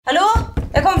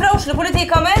Oslo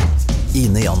politikammer.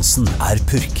 Ine Jansen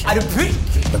purk. Du purk?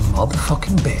 The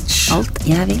motherfucking bitch. Alt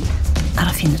jeg vil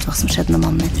å finne ut hva som skjedde med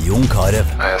mannen min. Jon Carew.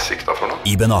 Jeg sikta for noe?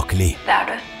 Iben Akeli. Det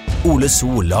du. Ole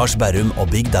So, Lars Berrum og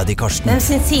Big Daddy Karsten. Hvem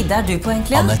sin side du på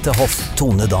egentlig? Annette Hoff,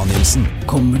 Tone Danielsen.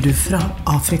 Kommer du fra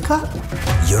Afrika?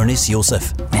 Jørnis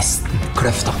Josef. Nesten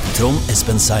kløfta. Trond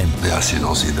Espen Seim. Det er synd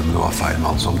å si det, men det var feil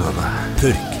mann som døde.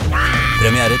 Purk.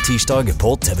 Premiere tirsdag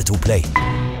på TV2 Play.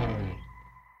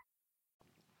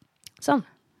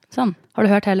 Sånn. Har du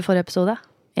hørt hele forrige episode?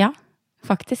 Ja,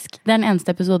 faktisk. Det den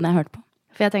eneste episoden jeg har hørt på.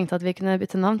 For jeg tenkte at vi kunne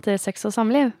bytte navn til Sex og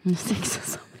samliv. Sex og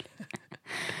samliv.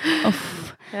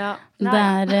 Uff. Ja.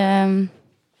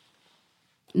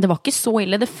 Det var ikke så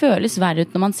ille. Det føles verre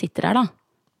ut når man sitter her da.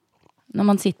 Når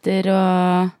man sitter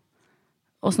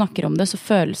og snakker om det, så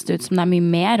føles det ut som det mye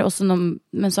mer,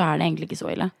 men så det egentlig ikke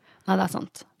så ille. Nei, det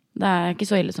sant. Det ikke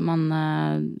så ille som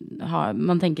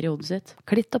man tenker i hodet sitt.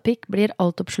 Klitt og pikk blir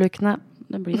altoppslukende.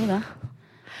 Det blir jo det.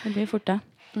 Det blir fort det.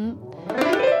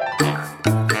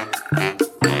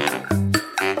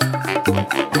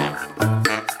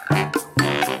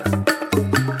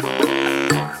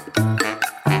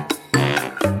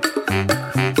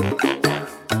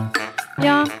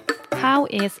 Ja, how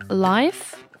is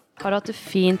life? Har du hatt det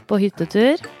fint på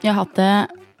hyttetur? Jeg har hatt det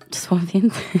så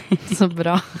fint. Så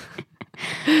bra.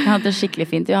 Jeg har hatt det skikkelig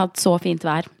fint. Jeg har hatt så fint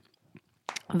vær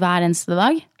hver eneste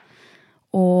dag.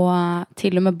 Og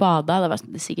til og med bada. Det var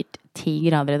sikkert 10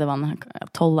 grader i det vannet.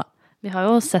 12 da. Vi har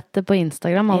jo sett det på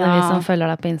Instagram, alle vi som følger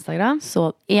deg på Instagram.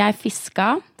 Så jeg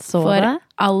fisket for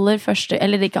aller første,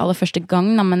 eller ikke aller første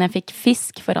gang, men jeg fikk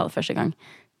fisk for aller første gang.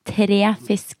 3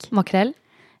 fisk. Makrell?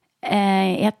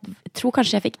 Jeg tror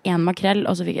kanskje jeg fikk 1 makrell,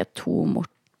 og så fikk jeg 2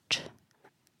 mort.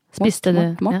 Spiste du?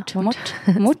 Mort.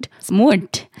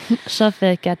 Så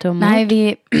fikk jeg 2 mort. Nei,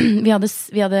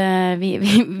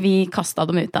 vi kastet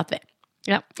dem ut at vi.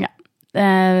 Ja.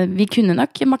 Vi kunne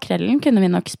nok, makrellen kunne vi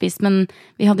nok spist, men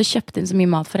vi hadde kjøpt inn så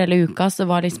mye mat for hele uka, så det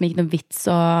var liksom ikke noe vits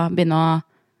å begynne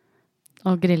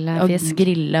å grille fisk.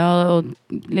 Grille og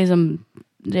liksom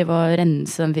drive og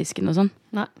rense den fisken og sånn.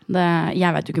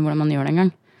 Jeg vet jo ikke hvordan man gjør det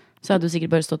engang. Så jeg hadde jo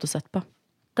sikkert bare stått og sett på.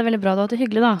 Det veldig bra, du har hatt det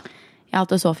hyggelig da. Jeg har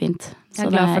hatt det så fint.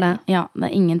 Jeg glad for det. Ja, det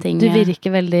ingenting. Du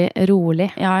virker veldig rolig.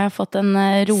 Ja, jeg har fått en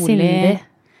rolig... Sindig.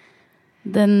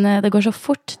 Det går så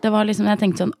fort. Det var liksom, jeg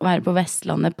tenkte sånn, å være på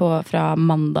Vestlandet fra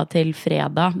mandag til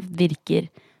fredag virker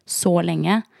så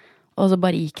lenge. Og så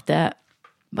bare gikk det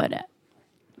bare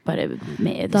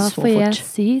med da så fort. Da får jeg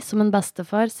si, som en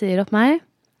bestefar sier opp meg,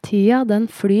 tida den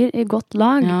flyr i godt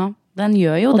lag. Ja, den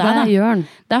gjør jo det da. Og det gjør den.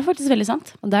 Det faktisk veldig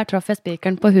sant. Og der traff jeg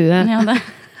spikeren på huet. Ja, det.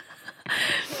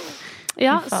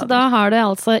 Ja, så da har det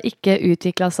altså ikke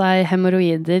utviklet seg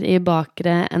hemorroider i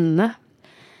bakre ende.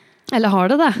 Eller har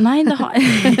det det? Nei, det har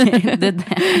det.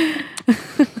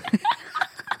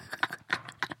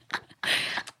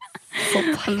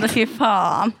 Fy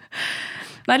faen.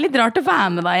 Det litt rart å være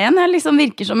med deg igjen. Jeg liksom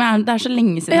virker som det så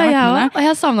lenge siden jeg har vært med deg. Og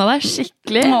jeg savnet deg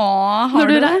skikkelig. Har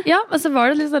du det? Ja, men så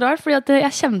var det litt så rart, fordi at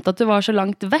jeg kjente at du var så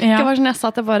langt vekk. Ja. Jeg var sånn, jeg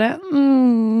satt bare...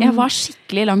 Jeg var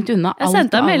skikkelig langt unna alt og alle. Jeg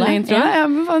sendte deg melding, tror jeg.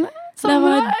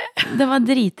 Det var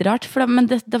dritrart,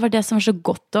 men det var det som var så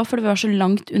godt da, for det var så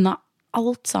langt unna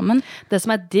alt sammen. Det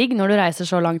som digg når du reiser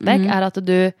så langt vekk, at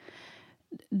du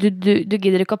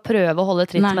gidder ikke å prøve å holde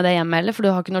tritt med det hjemme heller, for du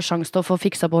har ikke noe sjans til å få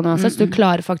fiksa på noe annet, så du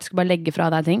klarer faktisk bare å legge fra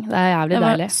deg ting. Det jævlig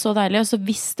deilig. Det var så deilig, og så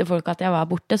visste folk at jeg var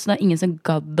borte, så det ingen som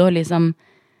gadd å liksom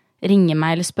ringe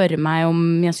meg eller spørre meg om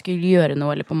jeg skulle gjøre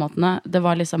noe, eller på en måte. Det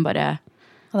var liksom bare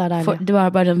det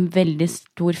var bare en veldig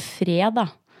stor fred da,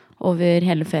 over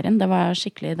hele ferien. Det var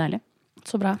skikkelig deilig.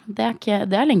 Så bra. Det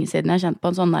lenge siden jeg har kjent på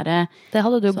en sånn der... Det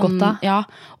hadde du godt av. Ja,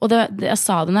 og jeg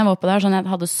sa det når jeg var på der, sånn jeg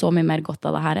hadde så mye mer godt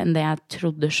av det her enn det jeg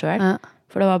trodde selv. Ja.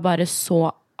 For det var bare så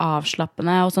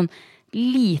avslappende, og sånn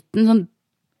liten, sånn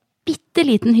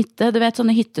bitteliten hytte. Du vet,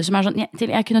 sånne hytter som sånn...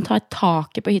 Jeg kunne ta et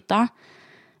taket på hytta.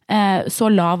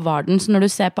 Så lav var den, så når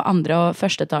du ser på andre og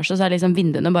første etasje, så liksom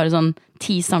vinduene bare sånn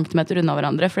 10 centimeter unna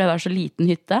hverandre, fordi det så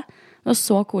liten hytte. Det var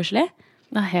så koselig.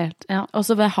 Det helt, ja. Og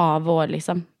så ved havet også,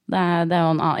 liksom.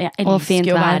 Jeg elsker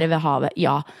jo å være ved havet.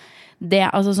 Ja,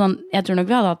 altså sånn, jeg tror nok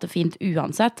vi hadde hatt det fint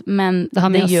uansett, men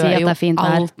det gjør jo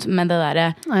alt med det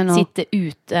der sitte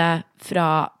ute fra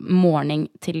morgen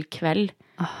til kveld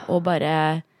og bare,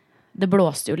 det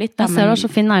blåste jo litt da, jeg ser du har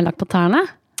så fin neglelakk på tærne.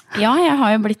 Ja, jeg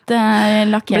har jo blitt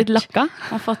lakkert. Blitt lakka?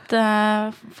 Jeg har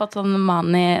fått sånn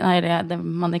manikyr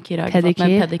har jeg fått,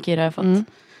 men pedikyr har jeg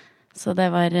fått. Så det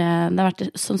har vært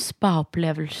en sånn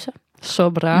spa-opplevelse.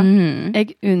 Så bra.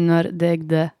 Jeg unner deg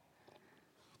det.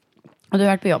 Og du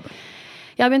har vært på jobb?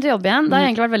 Jeg har begynt å jobbe igjen. Det har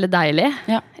egentlig vært veldig deilig.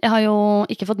 Ja. Jeg har jo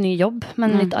ikke fått ny jobb,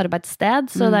 men nytt arbeidssted,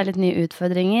 så det er litt nye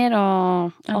utfordringer.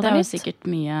 Og det det er jo nytt. sikkert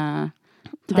mye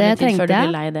Det litt tid trengte før du jeg.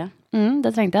 blir lei det.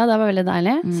 Det trengte jeg, det var veldig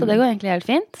deilig. Så det går egentlig helt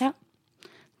fint. Ja.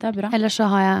 Det er bra. Ellers så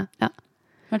har jeg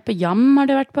Vært på jam har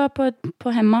du vært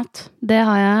på Hemmat. Det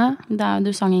har jeg.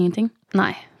 Du sang ingenting.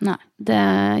 Nei. Nei. Det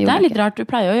Det gjorde er jeg litt rart, du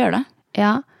pleier å gjøre det. ikke.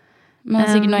 Ja. Men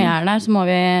sikkert når jeg er der, så må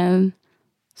vi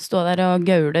stå der og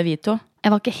gaule vi to.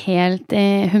 Jeg var ikke helt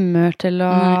i humør til å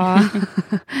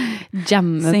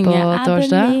jamme Synge, på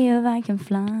torsdag. I believe I can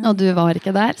fly. Og du var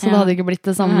ikke der, så det hadde ikke blitt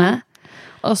det samme.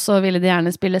 Og så ville de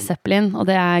gjerne spille Zeppelin, og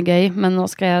det er gøy, men nå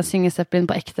skal jeg synge Zeppelin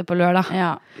på ekte på lørdag.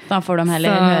 Ja, da får de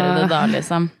heller høre det da,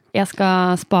 liksom. Jeg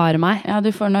skal spare meg. Ja, du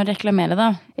får nå reklamere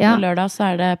da. Ja. På lørdag så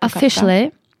er det på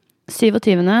Officially,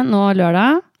 27. nå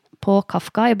lørdag, på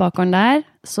Kafka i bakgården der,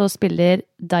 så spiller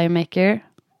Diamaker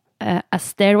A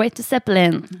Stairway to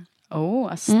Zeppelin. Oh,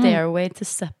 A Stairway to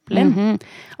Zeppelin.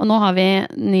 Og nå har vi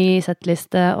ny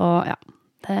settliste, og ja,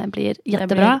 det blir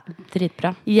jettebra. Det blir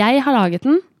dritbra. Jeg har laget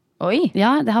den. Oi,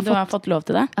 Ja, det har du har fått lov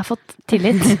til det? Jeg har fått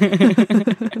tillit.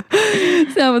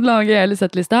 Så jeg har fått lage hele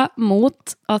settlista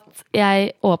mot at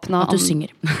jeg åpner At du synger.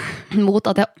 Mot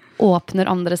at jeg åpner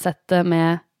andre settet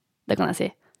med, det kan jeg si.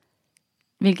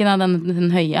 Hvilken av den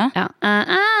høye? Ja.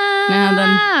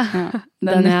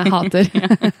 Den jeg hater.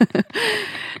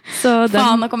 Så den,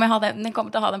 Faen, nå kommer jeg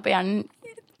kommer til å ha den på hjernen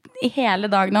i hele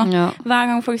dag nå. Ja. Hver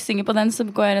gang folk synger på den, så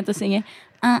går jeg rundt og synger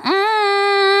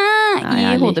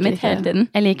jeg i hodet liker mitt ikke- hele tiden.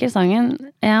 Jeg liker sangen.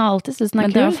 Jeg har alltid syntes den er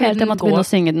Men det er kul, fordi helt til jeg den måtte begynne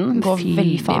å synge den. går Fy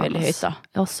veldig, faen, veldig høyt, da.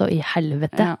 Også i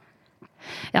helvete. Ja.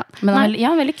 Ja. Men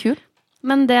Nei, veldig kul.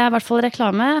 men det er i hvert fall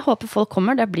reklame. Håper folk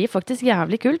kommer. Det blir faktisk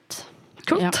jævlig kult.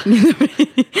 Ja.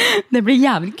 Det blir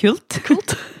jævlig kult.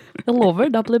 Jeg lover,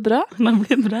 det blir bra.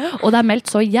 Og det er meldt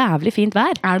så jævlig fint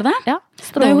vær. Er det det? Ja, Det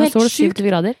er jo strålende helt sol, sjukt. 27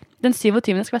 grader. Den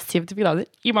 27. skal være 27 grader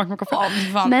i Marken og Kaffe.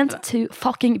 faen. Meant to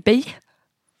fucking be.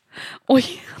 Oi.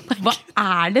 Hva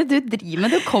er det du driver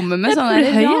med? Du kommer med Jeg sånne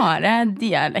blir høy. rare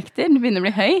dialekter. Du begynner å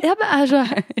bli høy. Jeg er så...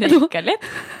 Røyka litt.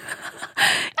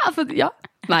 Ja.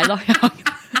 Neida. Ja.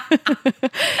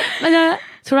 Men jeg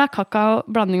tror det er kakao,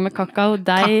 blanding med kakao,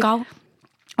 deig. Kakao.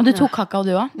 Og du tok kakao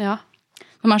du også? Ja.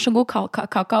 De er så god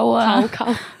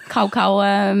kakao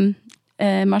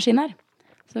maskin her.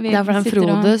 Så vi Det er fordi sitter og-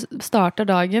 Frode starter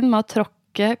dagen med å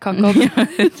tråkke kakao.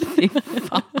 Fy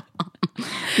faen.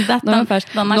 Dette, Nå er vi først.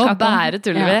 den er Nå kakao. bærer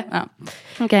tuller vi. Ja.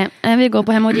 Ok, vi går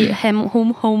på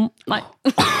Nei.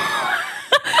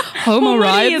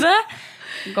 Homoride.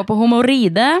 Gå på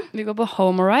homoride. Vi går på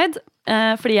homoride,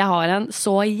 fordi jeg har en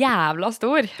så jævla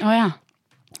stor. Åja.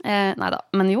 Neida,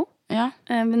 men jo. Ja.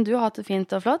 Men du har hatt det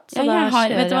fint og flott, så Ja, da jeg har,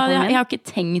 kjører vet du hva, på min. jeg har ikke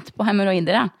tenkt på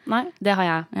hemorroider, jeg. Nei, det har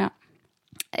jeg. Ja.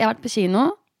 Jeg har vært på kino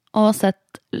og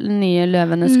sett nye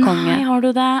Løvenes konge. Nei, har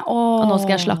du det? Og nå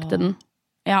skal jeg slakte den.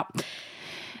 Ja.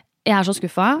 Jeg er så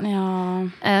skuffa.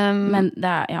 Men det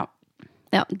er,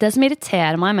 Ja, det som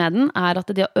irriterer meg med den er at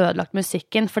de har ødelagt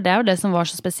musikken, for det er jo det som var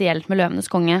så spesielt med Løvenes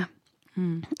konge.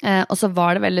 Og så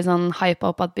var det veldig sånn hype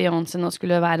opp at Beyoncé nå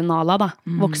skulle være Nala da,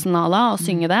 voksen Nala, og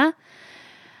synge det.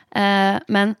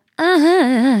 Men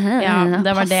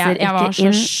det var det jeg var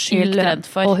så sykt redd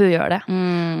for. Og hun gjør det.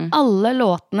 Alle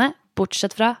låtene,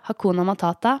 bortsett fra Hakuna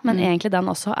Matata, men egentlig den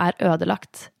også er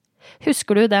ødelagt.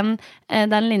 Husker du den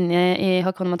linje i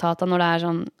Hakuna Matata når det er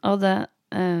sånn,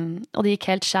 og det gikk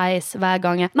helt skeis hver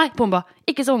gang Nei, Pumba!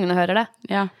 Ikke så ungene hører det.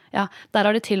 Ja. Ja, der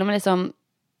har de til og med liksom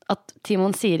at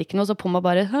Timon sier ikke noe, så Pumba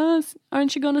bare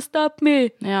Aren't you gonna stop me?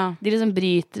 Ja. De liksom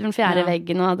bryter den fjerde Ja.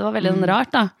 veggen, og det var veldig sånn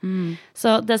rart da.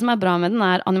 Så det som er bra med den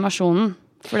er animasjonen,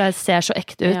 for det ser så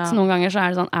ekte ut. Ja. Noen ganger så er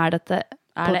det sånn, er dette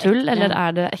på det tull, ekte? eller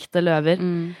er det ekte løver?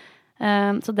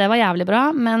 Så det var jævlig bra,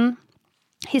 men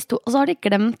og så har de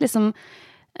glemt liksom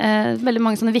veldig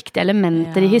mange sånne viktige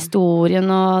elementer i historien,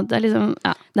 og det er liksom,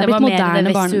 ja, det er Det var blitt mer moderne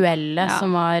det barn. visuelle Ja.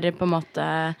 som var på en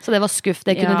måte... Så det var skuff,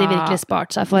 det kunne Ja. de virkelig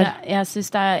spart seg for. Jeg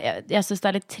synes det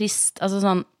er litt trist. Altså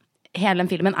sånn, hele den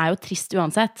filmen er jo trist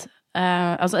uansett.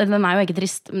 Altså, den er jo ikke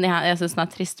trist, men jeg synes den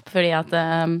er trist fordi at...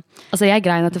 Altså jeg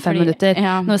grein etter 5 minutter,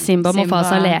 ja, når Simba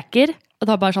Mufasa leker, og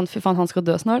det var bare sånn, fy faen, han skal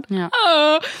dø snart. Ja.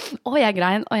 Og jeg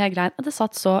grein, og det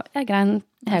satt så, jeg grein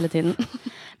hele tiden.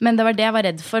 Men det var det jeg var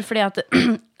redd for, fordi at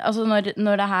altså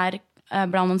når det her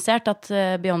ble annonsert at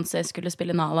Beyoncé skulle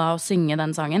spille Nala og synge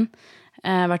den sangen,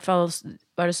 i hvert fall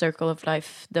var det Circle of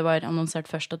Life, det var annonsert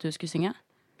først at hun skulle synge.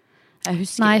 Jeg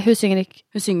husker. Nei, hun synger ikke.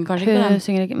 Hun synger kanskje ikke på Hun den.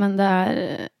 synger ikke, men det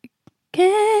er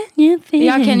Can you feel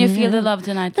Ja, Can You Feel The Love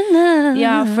Tonight?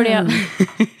 Ja, fordi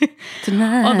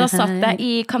Og da satt jeg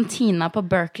i kantina på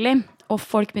Berkeley Og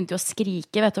folk begynte jo å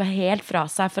skrike, vet du, helt fra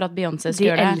seg for at Beyoncé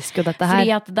skulle gjøre det. De elsker jo dette her.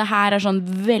 Fordi at det her er sånn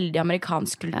veldig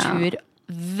amerikansk kultur,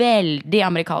 veldig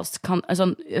amerikansk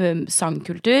sånn,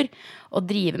 sangkultur, og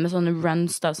drive med sånne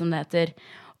runs, da, som det heter.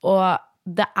 Og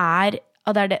det er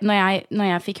det. Når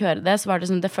jeg fikk høre det, så var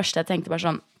det sånn, det første jeg tenkte bare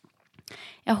sånn,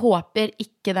 jeg håper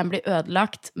ikke den blir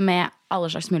ødelagt med alle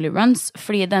slags mulige runs,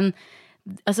 fordi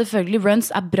selvfølgelig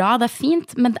runs er bra, det er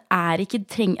fint, men det er ikke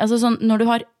sånn, når du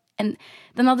har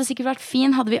den hadde sikkert vært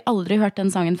fin, hadde vi aldri hørt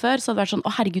den sangen før, så hadde det vært sånn,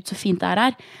 å herregud så fint det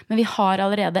her, men vi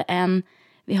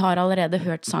har allerede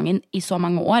hørt sangen i så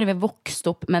mange år, vi har vokst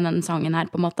opp med den sangen her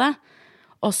på en måte,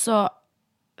 og så,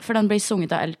 for den blir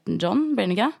sunget av Elton John, blir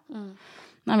den ikke?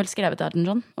 Den er vel skrevet av Elton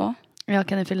John også. Ja,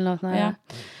 kan jeg fylle noe? Ja.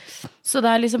 Så det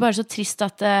er liksom bare så trist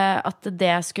at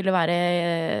det skulle være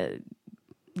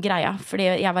greia, fordi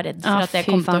jeg var redd for at det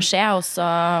kom til å skje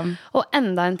og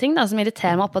enda en ting da, som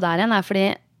irriterer meg oppå der igjen er fordi,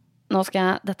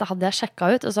 dette hadde jeg sjekket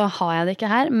ut og så har jeg det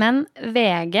ikke her, men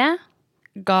VG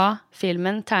ga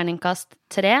filmen terningkast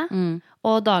 3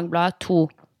 og Dagbladet 2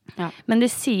 men de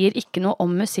sier ikke noe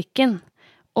om musikken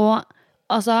og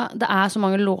altså, det er så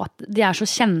mange låter, de er så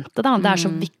kjente da, det er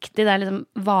så viktig, det er liksom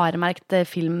varemerkt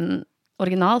film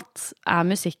originalt er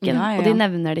musikken, og de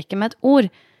nevner det ikke med et ord.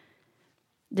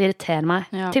 Det irriterer meg.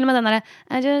 Til og med den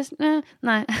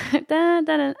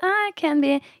der I can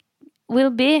be, will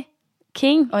be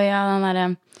king. Den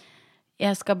der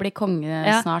jeg skal bli konge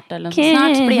snart, eller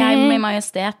snart blir jeg med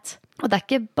majestet. Og det er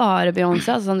ikke bare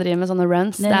Beyoncé som driver med sånne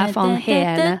runs, det er faen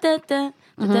hele...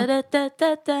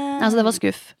 Altså det var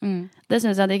skuff. Det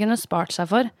synes jeg de kunne spart seg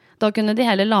for. Da kunne de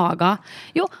heller laga...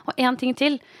 Jo, og en ting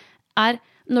til er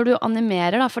når du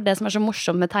animerer da, for det som er så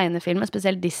morsomt med tegnefilmer,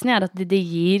 spesielt Disney, er at de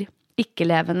gir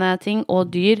ikke-levende ting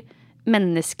og dyr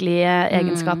menneskelige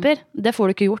egenskaper. Det får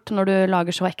du ikke gjort når du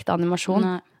lager så ekte animasjon.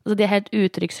 Altså, de er helt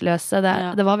uttrykksløse.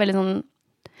 Det var veldig sånn...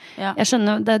 Jeg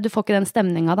skjønner, du får ikke den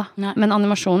stemningen da. Men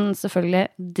animasjonen selvfølgelig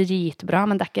dritbra,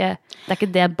 men det er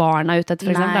ikke det barna er ute etter,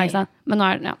 for eksempel. Ikke sant? Men nå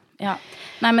er det,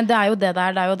 Nei, men det er jo det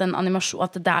der, det er jo den animasjonen,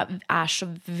 at det er så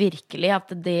virkelig at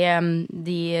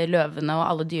de løvene og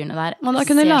alle dyrene der men da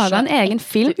kunne du lage en egen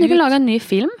film, du kunne lage en ny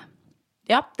film.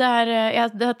 Ja, det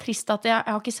er trist at jeg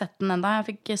har ikke sett den enda. Jeg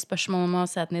fikk spørsmål om å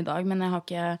se den i dag, men jeg har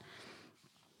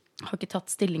ikke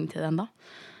tatt stilling til den da.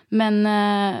 Men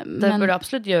burde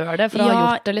absolutt gjøre det, for å ha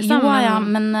gjort det liksom.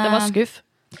 Men det var skuff.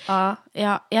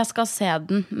 Ja, jeg skal se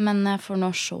den, men jeg får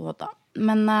nå se da.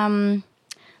 Men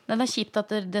det er kjipt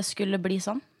at det skulle bli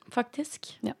sånn,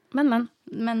 faktisk. Ja,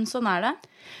 men sånn er det.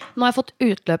 Nå har jeg fått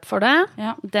utløp for det.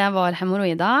 Det var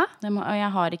hemoroider. Og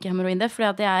jeg har ikke hemoroider, fordi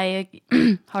at jeg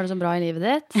har det så bra i livet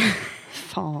ditt.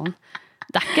 Faen.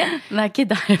 Det er ikke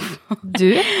derfor.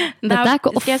 Dette er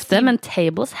ikke ofte, men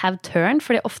tables have turned,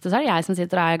 fordi ofte så er det jeg som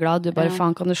sitter og er glad, du bare,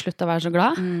 faen, kan du slutte å være så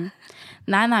glad?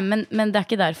 Nei, men det er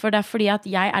ikke derfor, det er fordi at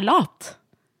jeg er lat.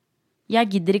 Jeg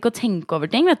gidder ikke å tenke over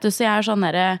ting, vet du, så jeg er sånn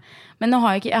der, men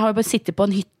jeg har jo bare sittet på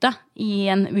en hytte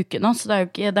i en uke nå, så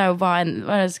det er jo hva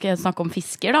skal jeg snakke om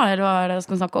fisker da, eller hva er det jeg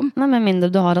skal snakke om? Nei, men mindre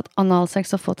du har hatt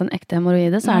analsex og fått en ekte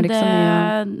hemoroide, så er det ikke så mye.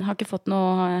 Jeg har ikke fått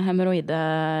noe hemoroide.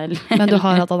 Men du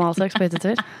har hatt analsex på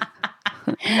hyttetur?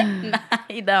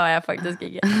 Nei, det har jeg faktisk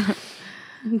ikke.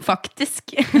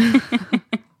 Faktisk.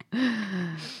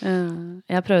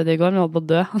 Jeg prøvde i går, men jeg holdt på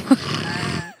å dø.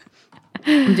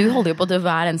 Du holder jo på å dø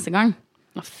hver eneste gang.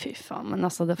 Fy faen, men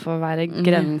altså det får være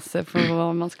grenser for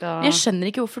hva man skal... Jeg skjønner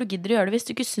ikke hvorfor du gidder å gjøre det hvis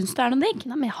du ikke synes det er noe digg.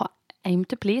 Nei, men jeg har aim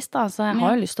to please da, så jeg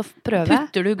har jo lyst til å prøve.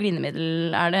 Putter du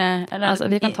glidemiddel, er det... Altså,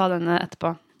 vi kan ta denne etterpå.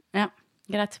 Ja,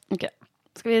 greit. Ok,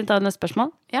 skal vi ta denne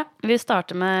spørsmål? Ja. Vi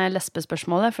starter med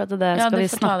lesbespørsmålet, for at det skal vi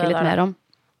snakke litt mer om.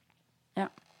 Ja.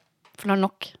 For det er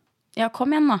nok. Ja,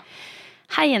 kom igjen da.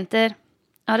 Hei jenter,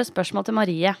 jeg har et spørsmål til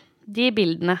Marie. De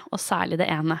bildene, og særlig det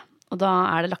ene. Og da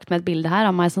er det lagt med et bilde her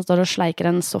av meg som står og sleiker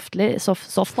en soft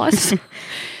ice.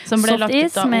 Som ble lagt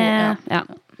ut av med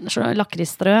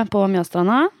lakrisstrø på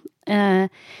Mjøstranda.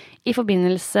 I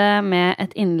forbindelse med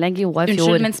et innlegg i OA i fjor.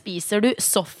 Unnskyld, men spiser du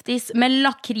softis med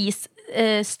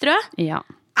lakrisstrø? Ja.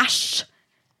 Æsj!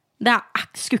 Det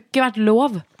skulle ikke vært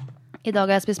lov. I dag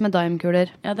har jeg spist med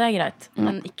daimkuler. Ja, det er greit,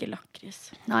 men ikke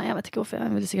lakris. Nei, jeg vet ikke hvorfor.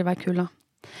 Jeg vil sikkert være kul da.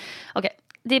 Ok,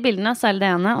 de bildene, særlig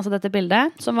det ene, altså dette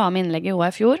bildet, som var med innlegget i OA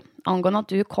i fjor, angående at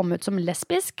du kom ut som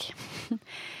lesbisk,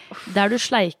 der du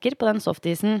sleiker på den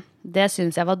softisen, det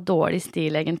synes jeg var dårlig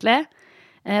stil egentlig.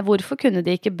 Hvorfor kunne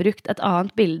de ikke brukt et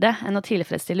annet bilde enn å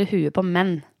tilfredsstille huet på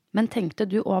menn? Men tenkte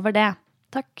du over det?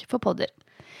 Takk for podder.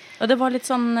 Og det var litt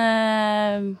sånn,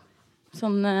 hva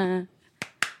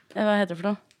heter det for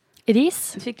noe? Ris.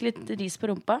 Du fikk litt ris på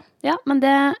rumpa. Ja, men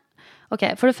det... Ok,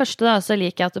 for det første da, så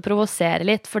liker jeg at du provoserer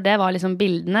litt, for det var liksom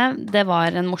bildene, det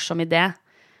var en morsom idé.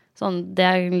 Sånn, det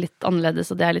er litt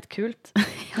annerledes, og det er litt kult.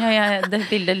 Det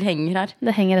bildet henger her.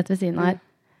 Det henger rett ved siden av her.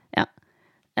 Ja.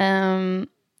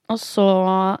 Og så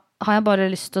har jeg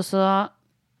bare lyst til å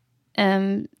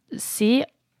si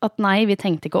at nei, vi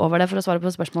tenkte ikke over det for å svare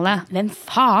på spørsmålet. Hvem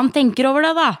faen tenker over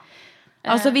det da?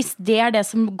 Altså hvis det er det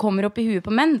som kommer opp i huet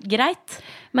på menn, greit.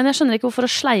 Men jeg skjønner ikke hvorfor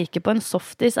å sleike på en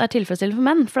softis er tilfredsstillende for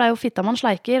menn, for det er jo fitta man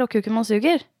sleiker og kuken man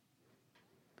suger.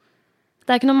 Det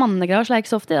er ikke noe mannegreier å sleike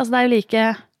softis, altså det er jo like...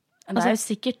 Det er jo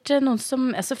sikkert noen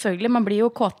som, selvfølgelig, man blir jo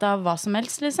kåt av hva som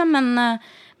helst liksom,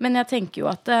 men jeg tenker jo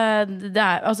at det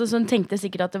er, altså sånn tenkte jeg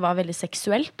sikkert at det var veldig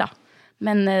seksuelt da.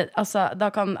 Men altså,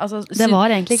 da kan det var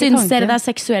egentlig ikke syns tanken. dere det er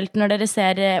seksuelt når dere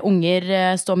ser unger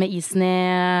stå med isen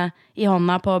i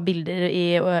hånda på bilder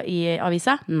i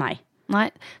avisa? Nei. Nei,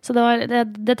 så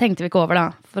det tenkte vi ikke over da,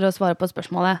 for å svare på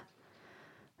spørsmålet.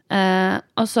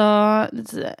 Og så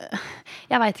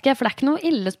jeg vet ikke, for det er ikke noe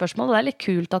ille spørsmål. Det er litt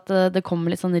kult at det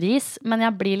kommer litt sånn ris, men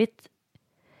jeg blir litt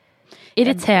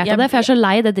irritert av det, for jeg er så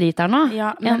lei det drit her nå.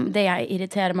 Ja, men det jeg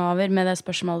irriterer meg over med det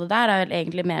spørsmålet der er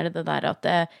egentlig mer det der at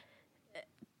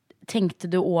tenkte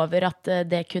du over at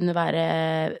det kunne være,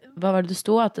 hva var det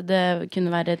sto? At det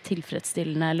kunne være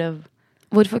tilfredsstillende, eller...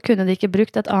 Hvorfor kunne de ikke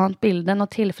brukt et annet bilde enn å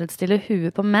tilfredsstille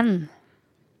huet på menn?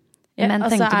 Men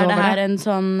altså tenkte du over det? Er det her en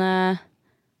sånn...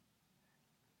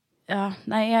 Ja,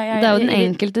 nei, det er jo den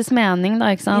enkeltes mening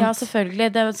da, ikke sant? Ja, selvfølgelig,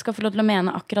 det skal få lov til å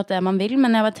mene akkurat det man vil,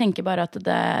 men jeg tenker bare at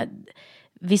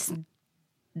hvis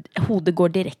hodet går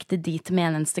direkte dit med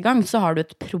en eneste gang, så har du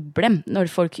et problem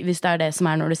hvis det er det som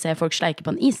er når du ser folk sleike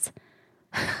på en is.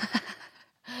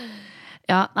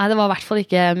 Ja, nei, det var i hvert fall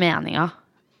ikke meningen.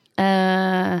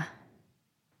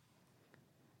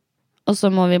 Og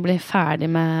så må vi bli ferdig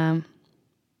med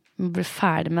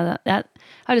det. Jeg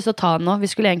har lyst til å ta den nå. Vi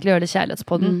skulle egentlig gjøre det i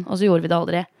kjærlighetspodden, og så gjorde vi det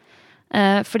aldri.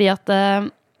 Fordi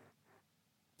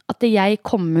at jeg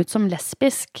kom ut som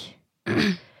lesbisk,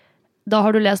 da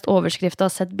har du lest overskriften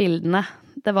og sett bildene.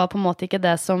 Det var på en måte ikke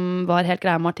det som var helt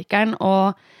greia med artikkelen,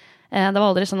 og det var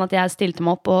aldri sånn at jeg stilte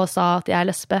meg opp og sa at jeg er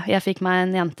lesbe. Jeg fikk meg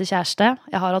en jentekjæreste.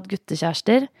 Jeg har hatt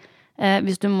guttekjærester.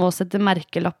 Hvis du må sette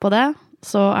merkelapp på det,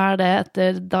 så er det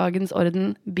etter dagens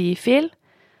orden bifil.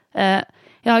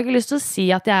 Jeg har ikke lyst til å si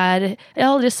at jeg har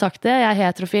aldri sagt det. Jeg er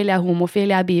heterofil, jeg er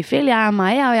homofil, jeg er bifil. Jeg er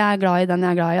meg, og jeg er glad i den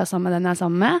jeg er glad i, og sammen med den jeg er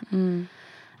sammen med.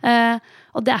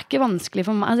 Og det er ikke vanskelig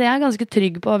for meg. Altså, jeg er ganske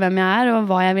trygg på hvem jeg er, og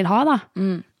hva jeg vil ha da.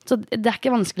 Så det er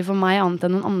ikke vanskelig for meg annet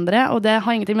enn noen andre, og det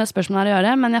har ingenting med spørsmålet her å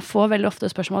gjøre, men jeg får veldig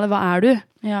ofte spørsmålet, hva er du?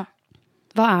 Ja.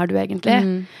 Hva er du egentlig?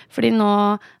 Fordi nå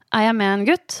er jeg med en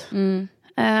gutt,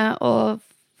 og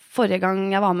forrige gang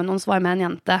jeg var med noen, så var jeg med en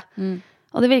jente.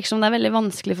 Og det virker som det er veldig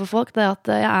vanskelig for folk, det at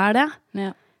jeg er det.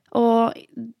 Ja. Og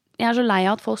jeg er så lei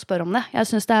av at folk spør om det. Jeg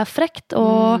synes det er frekt,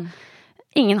 og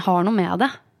ingen har noe med det.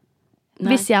 Nei.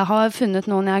 Hvis jeg har funnet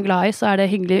noen jeg er glad i, så er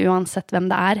det hyggelig uansett hvem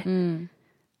det er.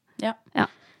 Ja.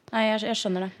 Nei, jeg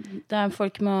skjønner det. Det er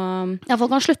folk må... Ja,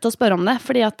 folk kan slutte å spørre om det,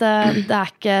 fordi at det er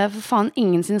ikke for faen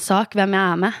ingen sin sak hvem jeg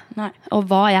er med. Nei. Og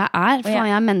hva jeg er. For faen,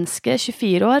 jeg er menneske,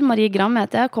 24 år, Marie Gram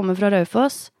heter jeg, kommer fra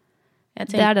Raufoss.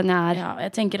 Det er den jeg er. Ja,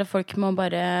 jeg tenker at folk må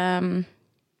bare...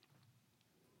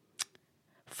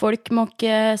 Folk må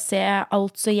ikke se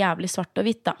alt så jævlig svart og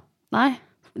hvitt, da. Nei.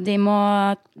 De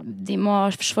må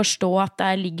forstå at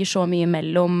det ligger så mye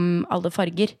mellom alle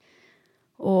farger.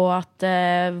 Og at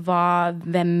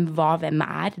hvem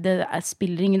er. Det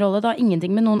spiller ingen rolle. Det har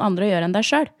ingenting med noen andre å gjøre enn deg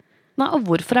selv. Nei, og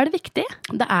hvorfor er det viktig?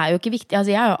 Det er jo ikke viktig.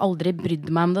 Altså, jeg har jo aldri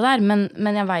brydd meg om det der,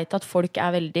 men jeg vet at folk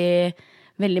er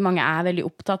veldig mange er veldig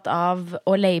opptatt av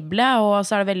å labele, og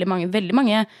så er det veldig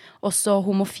mange også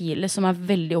homofile som er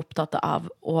veldig opptatt av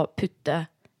å putte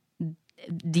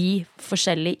de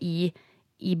forskjellige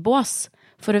i bås,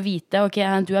 for å vite, ok,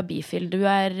 du er bifil, du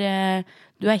er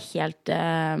helt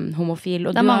homofil.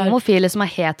 Og det er mange homofile som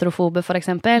er heterofobe, for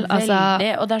eksempel.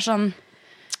 Veldig, og det er sånn,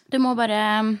 du må bare...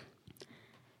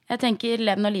 Jeg tenker,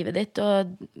 lev nå livet ditt, og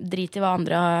drit i hva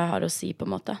andre har å si, på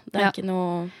en måte. Det er ikke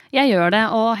noe... Jeg gjør det,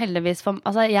 og heldigvis...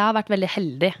 jeg har vært veldig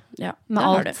heldig med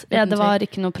alt. Det var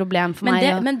ikke noe problem for meg.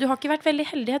 Men du har ikke vært veldig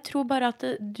heldig. Jeg tror bare at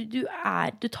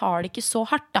du tar det ikke så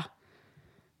hardt, da.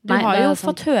 Du har jo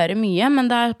fått høre mye, men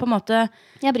det er på en måte...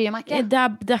 Jeg bryr meg ikke.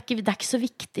 Det er ikke så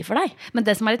viktig for deg. Men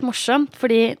det som er litt morsomt,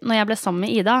 fordi når jeg ble sammen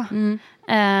med Ida,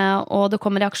 og det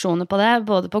kommer reaksjoner på det,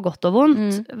 både på godt og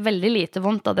vondt, veldig lite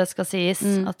vondt, da det skal sies,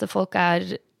 at folk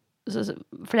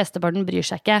flesteparten bryr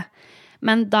seg ikke.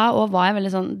 Men da også var jeg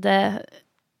veldig sånn, det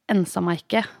ensa meg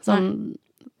ikke. Sånn,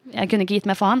 jeg kunne ikke gitt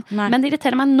meg faen. Men det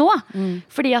irriterer meg nå,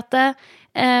 fordi at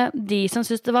De som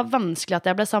synes det var vanskelig at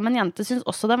jeg ble sammen med en jente, synes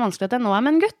også det er vanskelig at jeg nå er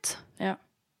med en gutt. Ja.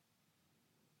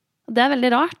 Det er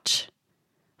veldig rart.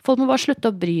 Folk må bare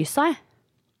slutte å bry seg.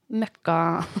 Møkka.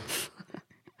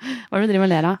 Hva er det du driver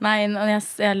og ler av? Nei,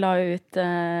 jeg la ut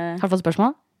Har du fått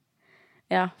spørsmål?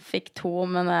 Ja, fikk 2,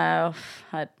 men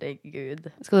herregud.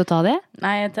 Skal du ta de?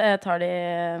 Nei, jeg tar de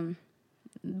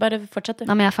bare fortsett du.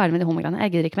 Nei, men jeg er ferdig med de homogreiene.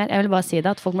 Jeg gidder ikke mer. Jeg vil bare si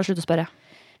det, at folk må slutte å spørre.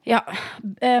 Ja,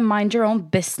 mind your own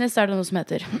business er det noe som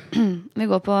heter. Vi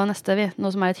går på neste,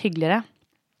 noe som er litt hyggeligere.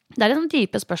 Det er litt sånn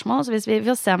dype spørsmål, så hvis vi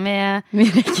får se om vi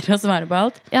rekker å svare på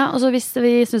alt. Ja, og så hvis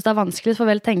vi synes det er vanskelig, så får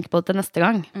vi vel tenke på det til neste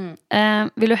gang.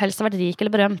 Vil du helst ha vært rik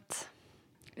eller berømt?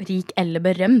 Rik eller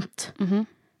berømt?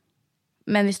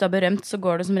 Men hvis du er berømt, så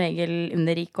går det som regel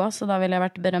under rik også, så da ville jeg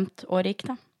vært berømt og rik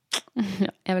da.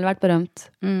 Ja, jeg ville vært berømt.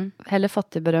 Heller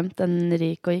fattig berømt enn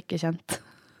rik og ikke kjent.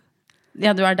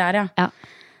 Ja, du er der, ja. Ja.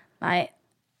 Nei,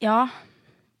 ja.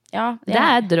 Det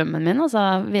er drømmen min,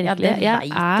 altså, virkelig. Ja,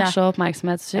 jeg er så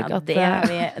oppmerksomhetssyk at det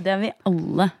er vi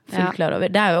alle fullt klar over.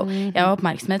 Det er jo, jeg er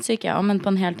oppmerksomhetssyk, ja, men på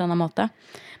en helt annen måte.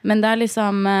 Men det er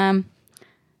liksom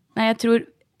nei, jeg tror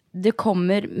det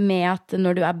kommer med at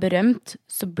når du er berømt,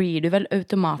 så blir du vel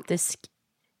automatisk.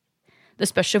 Det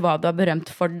spørs jo hva du er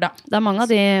berømt for, da. Det er mange av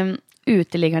de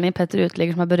uteliggerne i Petter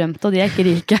Uteligger som er berømte, og de er ikke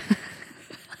rike.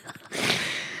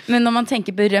 Men når man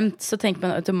tenker berømt, så tenker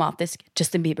man automatisk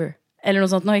Justin Bieber. Eller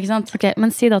noe sånt nå, ikke sant? Ok, men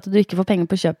si da at du ikke får penger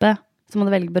på kjøpet, så må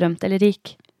du velge berømt eller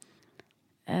rik.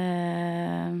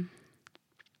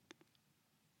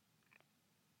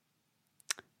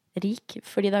 Rik,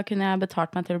 fordi da kunne jeg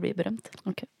betalt meg til å bli berømt.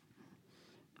 Ok.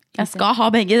 Jeg skal ha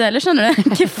begge deler, skjønner du?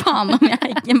 Ikke faen om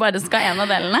jeg ikke bare skal ha en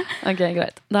av delene. Ok,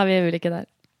 greit. Da er vi ulike der.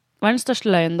 Hva er den største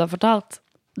løgnen du har fortalt?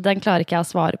 Den klarer ikke jeg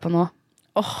å svare på nå.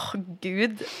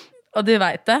 Gud. Og du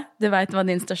vet det? Du vet hva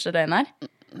din største løgn er?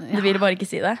 Du vil bare ikke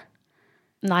si det?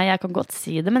 Nei, jeg kan godt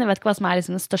si det, men jeg vet ikke hva som er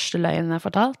liksom den største løgnen jeg har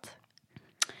fortalt.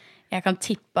 Jeg kan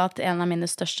tippe at en av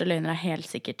mine største løgner er helt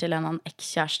sikkert til en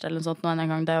ekskjæreste eller noe sånt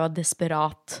en gang da jeg var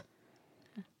desperat.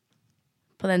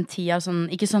 På den tida, sånn,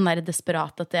 ikke sånn der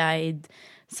desperat at jeg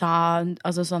sa,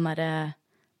 altså sånn der,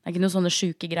 det er ikke noen sånne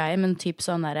syke greier, men typ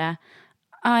sånn der,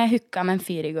 jeg hooka med en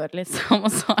fyr i går, liksom,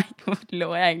 og så lå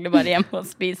jeg egentlig bare hjemme og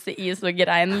spise is og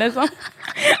grein, liksom.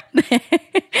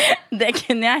 Det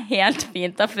kunne jeg helt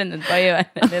fint ha funnet på å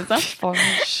gjøre, liksom. Faen,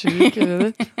 syk i det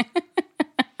ditt.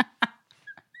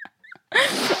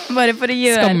 Bare for å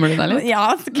gjøre... Skammer du deg litt?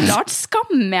 Ja, klart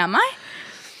skammer jeg meg.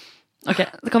 Ok,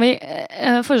 da kan vi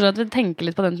foreslå at vi tenker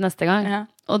litt på den til neste gang. Ja.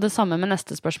 Og det samme med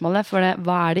neste spørsmålet, for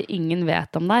hva er det ingen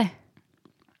vet om deg?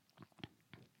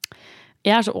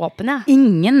 Jeg er så åpen, jeg.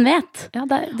 Ingen vet. Ja,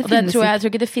 det finnes ikke. Jeg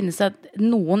tror ikke det finnes at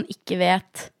noen ikke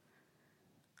vet.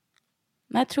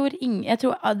 Men jeg tror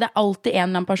det er alltid en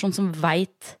eller annen person som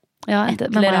vet et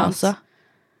eller annet.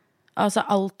 Altså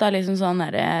alt er liksom sånn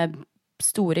der,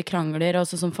 store krangler,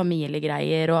 også sånn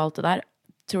familiegreier og alt det der.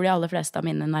 Jeg tror de aller fleste av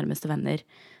mine nærmeste venner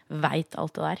vet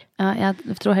alt det der. Ja,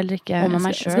 jeg tror heller ikke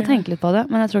jeg skal tenke litt på det,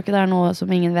 men jeg tror ikke det er noe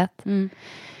som ingen vet.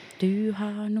 Du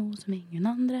har noe som ingen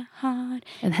andre har.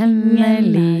 En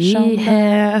hemmelighet.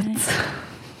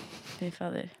 Fy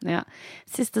fader. Ja.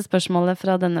 Siste spørsmålet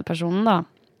fra denne personen da.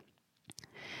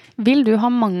 Vil du ha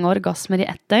mange orgasmer i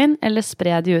ett døgn, eller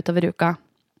spre de utover uka?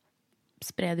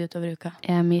 Spre de utover uka.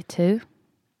 Yeah, me too.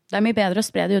 Det er mye bedre å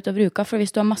spre de utover uka, for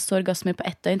hvis du har masse orgasmer på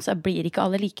ett døgn, så blir ikke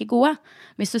alle like gode.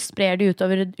 Hvis du sprer de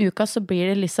utover uka, så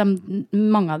blir det liksom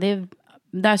mange av de,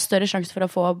 det er større sjanse for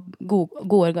å få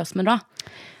gode orgasmer da,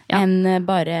 enn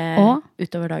bare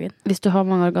utover dagen. Hvis du har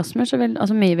mange orgasmer, så vil,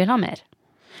 altså mye vil ha mer.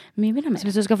 Mye vil ha mer. Så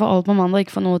hvis du skal få alt på mandag, og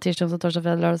ikke få noe tirsdag, torsdag,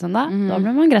 fredag, lørdag, søndag, da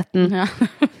blir man gretten. Ja.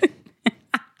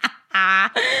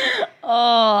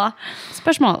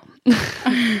 Spørsmål.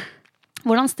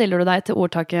 Hvordan stiller du deg til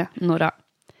ordtaket, Nora?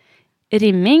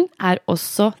 Rimming er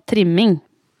også trimming.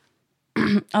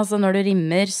 Altså når du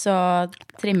rimmer, så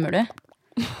trimmer du.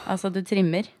 Altså du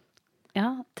trimmer.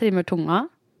 Ja, trimmer tunga.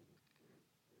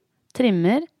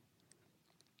 Trimmer.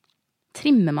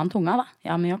 Trimmer man tunga da?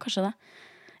 Ja, men jo, kanskje det.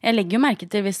 Jeg legger jo merke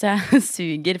til hvis jeg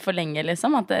suger for lenge,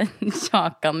 liksom, at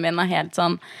kjakan min er helt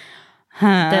sånn.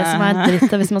 Det som er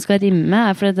dritt hvis man skal rimme,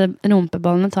 er fordi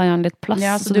rumpeballene tar gjerne litt plass.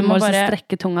 Ja, så du må liksom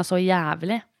strekke tunga så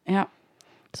jævlig. Ja.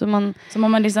 Så må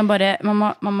man liksom bare man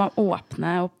må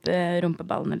åpne opp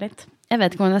rumpeballene litt. Jeg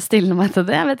vet ikke hvordan jeg stiller meg til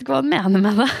det. Jeg vet ikke hva du mener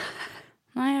med det.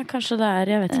 Nei, kanskje det er,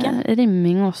 jeg vet ikke.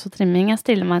 Rimming og også trimming. Jeg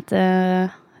stiller meg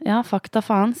til fakta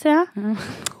faen, sier jeg.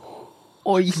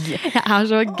 Oi, jeg er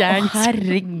så gærent.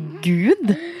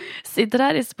 Herregud. Sitter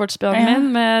her i sportsbjørnen min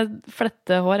med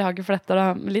flettehår. Jeg har ikke fletter da.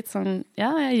 Litt sånn,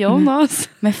 jeg gjør nå.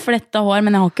 Med fletta hår,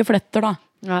 men jeg har ikke fletter da.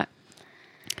 Nei.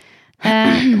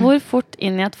 Hvor fort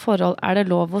inn I et forhold det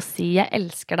lov å si 'jeg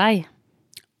elsker deg'?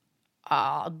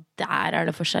 Der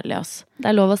det forskjellig, ass.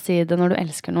 Det lov å si det når du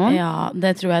elsker noen. Ja,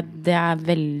 det tror jeg det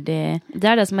veldig...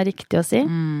 Det det som riktig å si.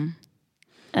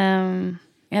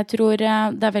 Jeg tror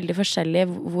det veldig forskjellig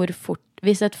hvor fort...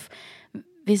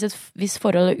 Hvis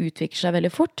forholdet utvikler seg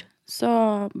veldig fort,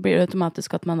 så blir det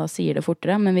automatisk at man da sier det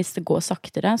fortere. Men hvis det går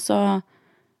saktere, så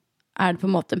det på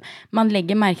en måte... Man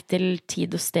legger merke til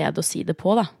tid og sted å si det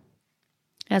på, da.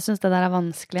 Jeg synes det der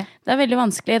vanskelig. Det veldig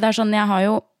vanskelig. Det sånn, jeg har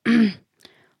jo...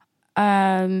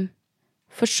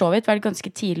 for så vidt vært ganske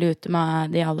tidlig ute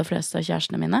med de aller fleste av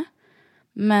kjærestene mine.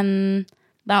 Men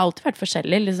det har alltid vært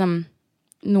forskjellig. Liksom,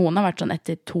 noen har vært sånn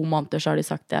etter 2 måneder så har de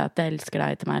sagt at jeg elsker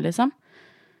deg til meg, liksom.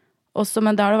 Også,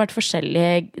 men da har det vært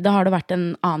forskjellig. Da har det vært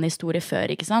en annen historie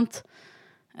før, ikke sant?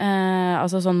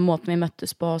 Altså sånn måten vi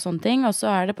møttes på og sånne ting. Og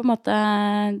så det på en måte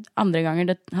andre ganger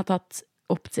det har tatt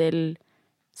opp til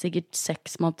sikkert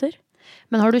 6 måneder.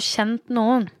 Men har du kjent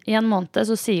noen I en måned,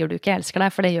 så sier du ikke 'jeg elsker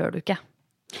deg', for det gjør du ikke.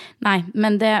 Nei,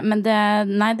 men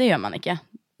det gjør man ikke.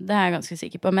 Det jeg ganske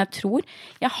sikker på. Men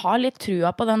jeg har litt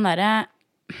trua på den derre...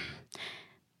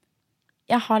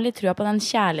 Jeg har litt trua på den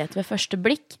kjærlighet ved første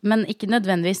blikk, men ikke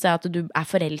nødvendigvis det at du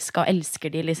forelsket og elsker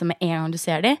de liksom med en gang du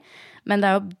ser de. Men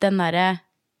det jo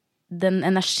den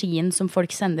energien som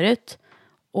folk sender ut,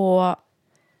 og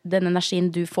den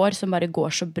energien du får som bare går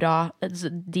så bra,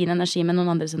 din energi med noen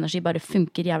andres energi bare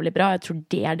funker jævlig bra. Jeg tror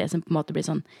det det som på en måte blir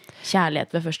sånn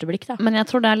kjærlighet ved første blikk da. Men jeg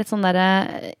tror det litt sånn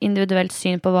der individuelt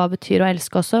syn på hva betyr å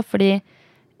elske også, fordi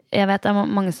jeg vet det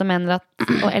mange som mener at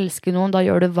å elske noen, da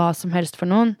gjør du hva som helst for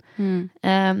noen.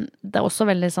 Det også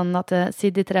veldig sånn at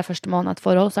siden de 3 første månedene et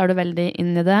forhold, så du veldig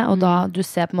inn I det, og da du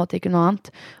ser på en måte ikke noe annet,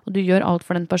 og du gjør alt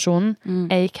for den personen,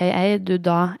 a.k.a. du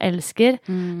da elsker.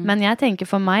 Men jeg tenker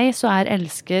for meg så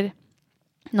elsker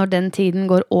når den tiden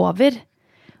går over,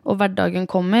 og hverdagen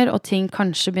kommer, og ting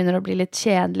kanskje begynner å bli litt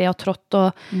kjedelig og trått,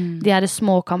 og de her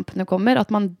småkampene kommer,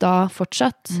 at man da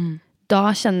fortsatt,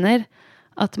 da kjenner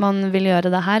at man vil gjøre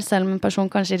det her, selv om en person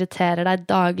kanskje irriterer deg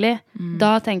daglig.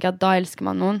 Da tenker jeg at da elsker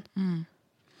man noen.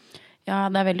 Ja,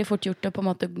 det veldig fort gjort det på en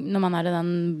måte, når man I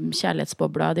den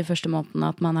kjærlighetsbobla de første månedene,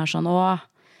 at man sånn,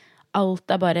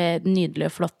 alt bare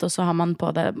nydelig og flott, og så har man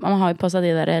på det, man har jo på seg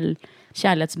de der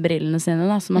kjærlighetsbrillene sine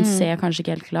da, så man ser kanskje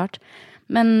ikke helt klart.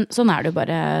 Men sånn det jo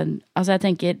bare, altså jeg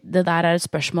tenker, det der et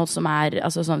spørsmål som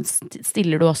altså sånn,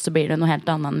 stiller du oss, så blir det noe helt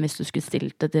annet enn hvis du skulle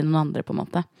stilt det til noen andre på en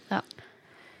måte. Ja.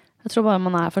 Jeg tror bare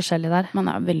man forskjellig der. Man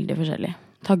veldig forskjellig.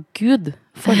 Takk Gud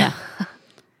for det.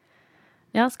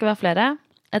 Ja, skal vi ha flere?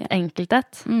 Et enkelt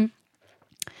et.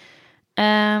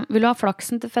 Vil du ha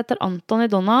flaksen til fetter Anton I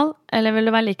Donald, eller vil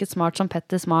du være like smart som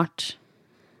Petter Smart?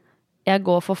 Jeg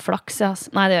går for flaks, ja.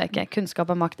 Nei, det gjør jeg ikke.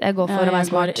 Kunnskap makt. Jeg går for å være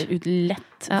smart. Jeg går ut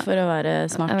lett for å være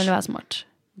smart. Jeg vil være smart.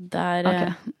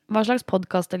 Okay. Hva slags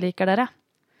podcaster liker dere?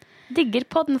 Digger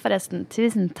podden forresten.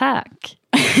 Tusen takk.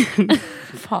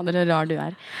 Fader, det rar du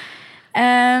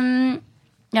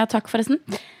ja, takk forresten.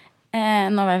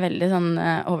 Nå var jeg veldig sånn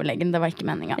overlegen. Det var ikke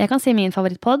meningen. Jeg kan si min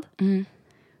favorittpodd.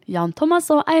 Jan Thomas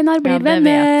og Einar blir venner.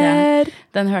 Vet jeg.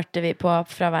 Den hørte vi på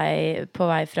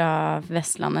vei fra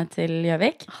Vestlandet til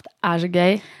Gjøvik. Det så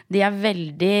gøy. De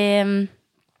veldig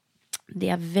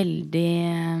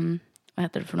hva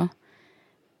heter det for noe?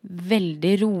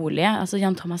 Veldig rolige. Altså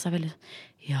Jan Thomas veldig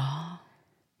ja,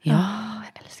 jeg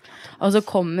elsker han. Og så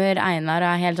kommer Einar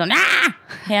og helt sånn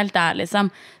helt der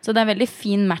liksom. Så det veldig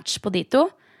fin match på de to.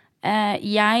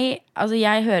 Jeg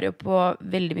hører jo på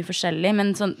veldig mye forskjellig,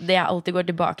 men sånn, det jeg alltid går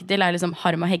tilbake til liksom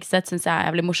Harm og Hegseth, synes jeg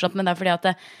veldig morsomt, men det fordi at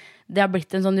det har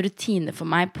blitt en sånn rutine for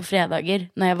meg på fredager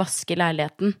når jeg vasker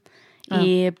leiligheten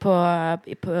i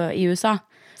USA.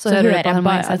 Så sitter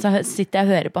jeg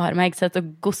og hører på Harm og Hegseth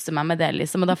og gosser meg med det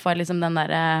liksom, og da får jeg liksom den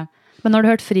der Men har du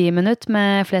hørt Friminutt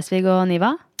med Flesvig og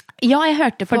Niva? Ja, jeg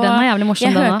hørte på, for den jævlig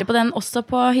morsom, jeg hørte på den også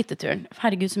på hytteturen.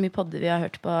 Herregud, så mye podder vi har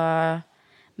hørt på.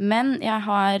 Men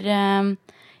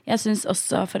jeg synes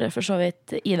også for så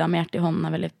vidt Ida med hjertet I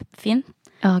hånden veldig fin.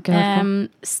 Ja, okay,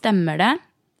 stemmer det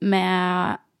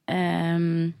med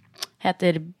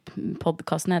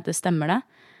podcasten heter Stemmer det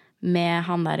med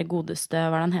han der godeste,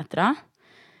 hva han heter da?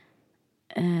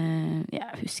 Jeg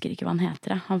husker ikke hva han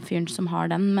heter, han fyren som har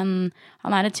den, men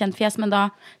han et kjent fjes, men da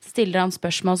stiller han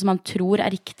spørsmål som han tror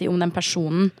riktig om den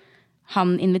personen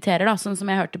han inviterer da, sånn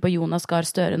som jeg hørte på Jonas Gahr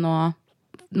Støre nå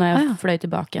når jeg fløy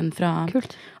tilbake igjen fra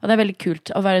kult. Og det veldig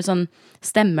kult å være sånn,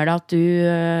 stemmer det at du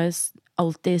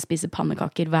alltid spiser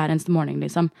pannekaker hver eneste morgen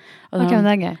liksom. Og ok, men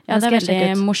det gøy. Ja, det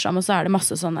veldig morsomt, og så det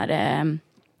masse sånn der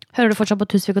Hører du fortsatt på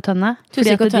Tusvik og Tønne?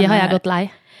 Tusvik og Fordi at de har Tønne- jeg gått lei.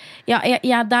 Ja, der er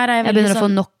jeg Jeg veldig begynner å få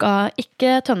sånn... nok av,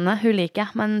 ikke Tønne, hun liker jeg,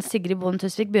 men Sigrid Bonde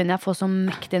Tusvik begynner jeg å få så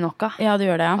mektig nok av. Ja, du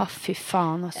gjør det, ja. Å, fy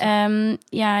faen, altså.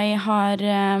 Jeg har...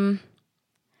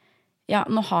 ja,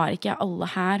 nå har ikke jeg alle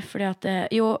her, fordi at...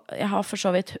 jo, jeg har for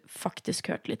så vidt faktisk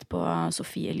hørt litt på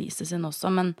Sofie Elise sin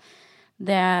også, men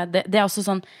det er også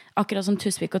sånn, akkurat som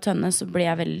Tusvik og Tønne, så blir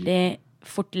jeg veldig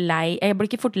fort lei. Jeg blir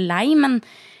ikke fort lei, men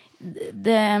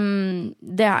det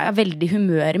er veldig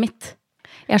humøret mitt.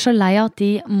 Jeg er så lei av at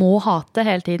de må hate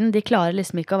hele tiden. De klarer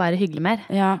liksom ikke å være hyggelig mer.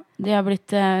 Ja, de har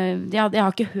blitt... jeg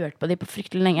har ikke hørt på de på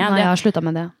fryktelig lenge. Nei, jeg har sluttet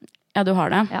med det. Ja, du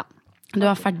har det? Ja. Du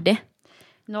er ferdig?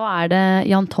 Nå er det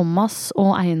Jan Thomas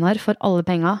og Einar for alle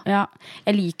penga. Ja,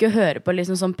 jeg liker å høre på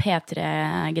liksom sånn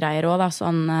P3-greier også, da.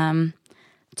 Sånn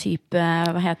type,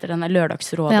 hva heter den,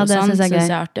 lørdagsråd Ja, og sånn. Synes jeg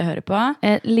er artig å høre på.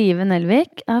 Live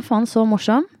Nelvik er faen så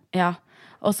morsom. Ja,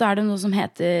 og så er det noe som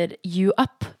heter You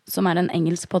Up, som er en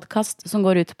engelsk podcast, som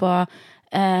går ut på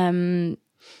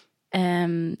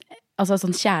altså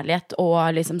sånn kjærlighet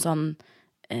og liksom sånn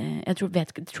jeg tror det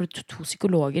er 2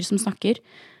 psykologer som snakker.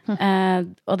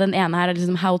 Og den ene her er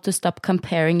liksom How to stop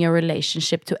comparing your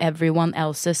relationship to everyone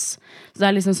else's. Så det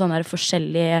er liksom sånne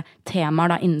forskjellige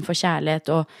temaer da, innenfor kjærlighet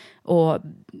og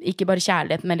ikke bare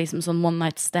kjærlighet, men liksom sånn one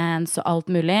night stands og alt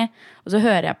mulig. Og så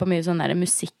hører jeg på mye sånn der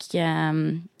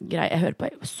musikkgreier. Jeg hører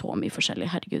på så mye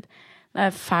forskjellig, herregud. Det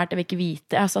er fælt, jeg vil ikke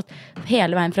vite. Jeg har satt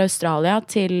hele veien fra Australia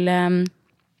til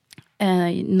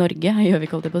Norge,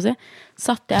 Gjøvik holdt jeg på å si,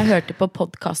 satt jeg og hørte på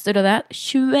podcaster, og det er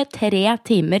 23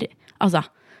 timer, altså,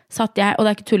 satt jeg, og det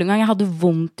er ikke tull engang, jeg hadde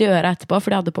vondt i øret etterpå,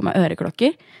 fordi jeg hadde på meg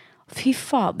øreklokker. Fy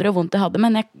fader, og vondt jeg hadde,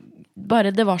 men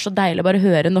det var så deilig å bare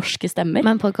høre norske stemmer.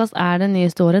 Men podcast er det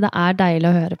nye store, det er deilig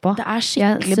å høre på. Det er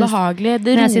skikkelig behagelig,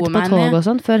 det når jeg roer sitter på meg tog ned. og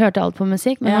sånn, før hørte jeg alt på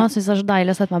musikk, men Ja. nå synes jeg det er så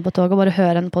deilig å sette meg på tog og bare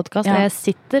høre en podcast, Ja. og jeg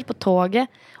sitter på toget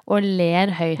og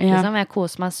ler høyt, Ja. liksom. Jeg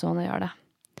koser meg så når jeg gjør det.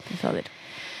 Fy fader.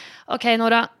 Ok,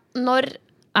 Nora, når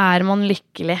er man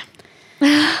lykkelig?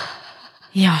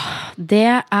 Ja,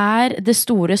 det er det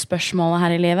store spørsmålet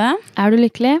her i livet. Er du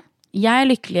lykkelig? Jeg er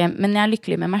lykkelig, men jeg er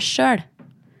lykkelig med meg selv.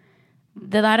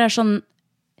 Det der er sånn,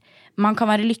 man kan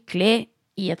være lykkelig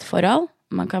i et forhold,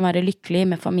 man kan være lykkelig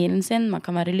med familien sin, man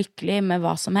kan være lykkelig med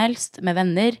hva som helst, med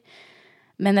venner.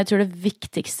 Men jeg tror det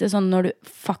viktigste, sånn når du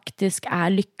faktisk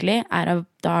er lykkelig, er at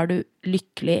da er du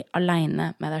lykkelig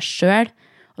alene med deg selv,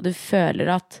 og du føler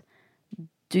at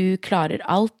du klarer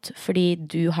alt fordi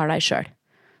du har deg selv.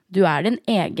 Du er din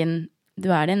egen,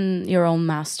 du er din your own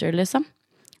master, liksom.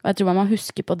 Og jeg tror man må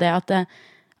huske på det at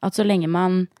så lenge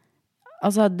man,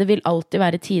 altså det vil alltid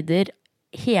være tider,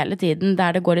 hele tiden,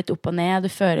 der det går litt opp og ned, du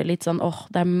føler litt sånn,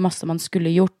 det er masse man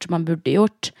skulle gjort, man burde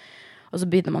gjort, og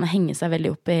så begynner man å henge seg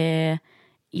veldig opp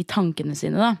i tankene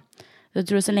sine da.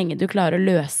 Jeg tror så lenge du klarer å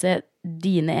løse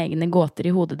dine egne gåter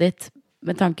i hodet ditt,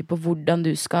 med tanke på hvordan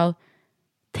du skal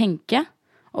tenke,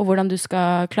 og hvordan du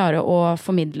skal klare å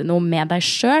formidle noe med deg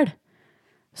selv.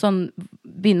 Sånn,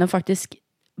 begynne å faktisk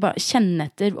bare kjenne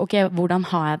etter, ok, hvordan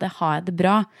har jeg det? Har jeg det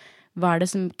bra? Hva er det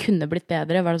som kunne blitt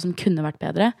bedre? Hva er det som kunne vært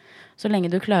bedre? Så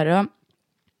lenge du klarer å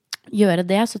gjøre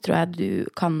det, så tror jeg du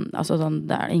kan, altså sånn,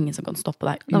 det er ingen som kan stoppe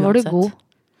deg uansett. Da var du god.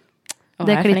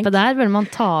 Det klippet der burde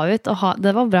man ta ut og ha,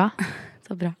 det var bra.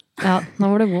 Så bra. Ja,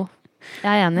 nå var du god.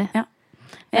 Jeg er enig. Ja.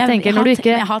 Jeg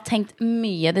har tenkt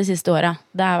mye det siste året.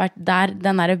 Det har vært der,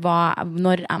 den der,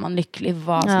 når er man lykkelig,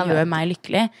 hva som gjør meg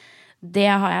lykkelig. Det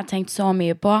har jeg tenkt så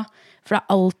mye på. For det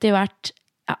jeg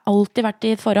har alltid vært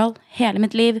i et forhold, hele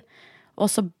mitt liv. Og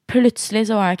så plutselig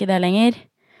så var jeg ikke det lenger.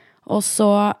 Og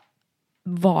så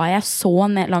var jeg så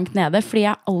langt nede, fordi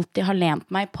jeg alltid har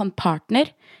lent meg på en partner.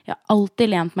 Jeg har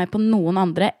alltid lent meg på noen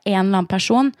andre, en eller annen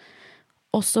person.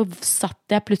 Og så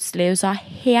satt jeg plutselig i USA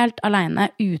helt alene,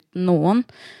 uten noen,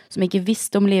 som ikke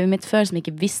visste om livet mitt før, som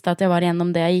ikke visste at jeg var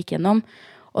gjennom det jeg gikk gjennom.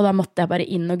 Og da måtte jeg bare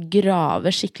inn og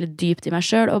grave skikkelig dypt i meg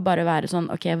selv, og bare være sånn,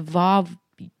 ok,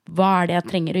 hva er det jeg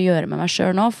trenger å gjøre med meg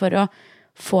selv nå, for å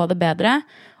få det bedre?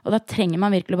 Og da trenger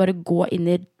man virkelig bare gå inn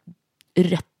i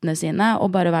røttene sine,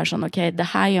 og bare være sånn, ok, det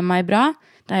her gjør meg bra,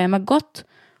 det her gjør meg godt,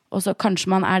 og så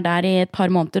kanskje man er der i et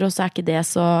par måneder, og så er ikke det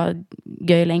så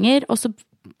gøy lenger, og så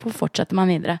fortsetter man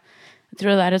videre. Jeg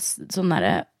tror det er et sånn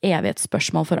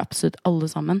evighetsspørsmål for absolutt alle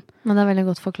sammen. Men det er veldig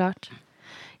godt forklart.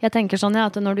 Jeg tenker sånn, ja,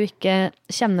 at når du ikke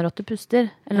kjenner at du puster,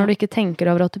 eller når du ikke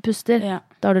tenker over at du puster,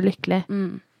 da er du lykkelig.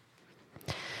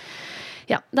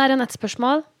 Ja, det er et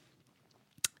spørsmål.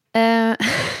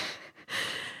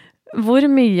 Hvor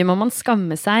mye må man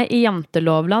skamme seg i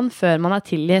jantelovland før man er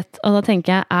tilgitt? Og da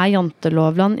tenker jeg,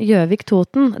 jantelovland Gjøvik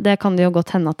Toten? Det kan det jo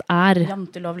godt hende at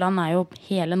Jantelovland jo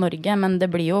hele Norge, men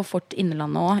det blir jo fort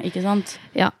innlandet også, ikke sant?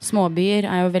 Ja. Småbyer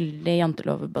jo veldig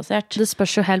jantelovbasert. Det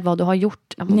spørs jo helt hva du har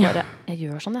gjort. Jeg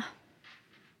gjør sånn,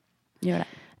 Gjør det.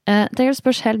 Det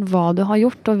spørs helt hva du har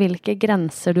gjort, og hvilke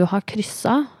grenser du har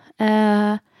krysset.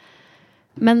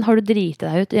 Men har du dritet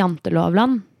deg ut i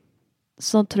jantelovland,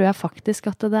 så tror jeg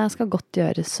faktisk at det skal godt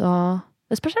gjøres. Og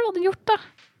det spørs hva du har gjort, da.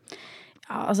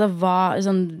 Ja, altså,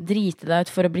 sånn, drite deg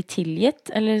ut for å bli tilgitt?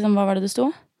 Eller liksom, hva var det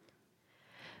sto?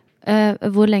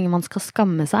 Hvor lenge man skal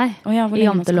skamme seg i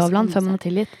jantelovland før man er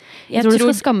tilgitt. Jeg tror du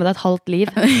skal skamme deg et halvt liv.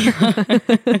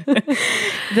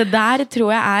 Det der tror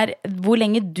jeg hvor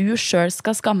lenge du selv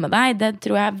skal skamme deg. Det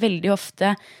tror jeg veldig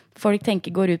ofte folk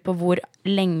tenker går ut på hvor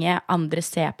lenge andre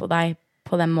ser på deg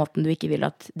på den måten du ikke vil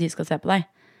at de skal se på deg.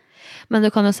 Men du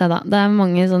kan jo se da, det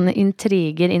mange sånne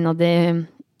intriger innad i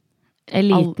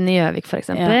eliten i Gjøvik for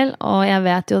eksempel, og jeg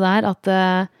vet jo der at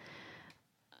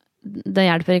det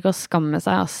hjelper ikke å skamme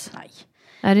seg, ass. Nei.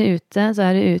 Er du ute, så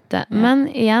er du ute. Ja. Men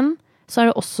igjen, så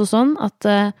det også sånn at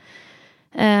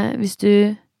hvis du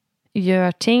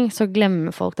gjør ting, så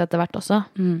glemmer folk det etter hvert også.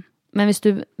 Men hvis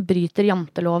du bryter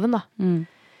janteloven da,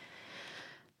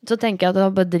 så tenker jeg at det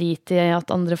er bare drit i at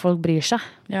andre folk bryr seg.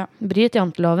 Ja. Bryt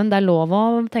janteloven, det lov å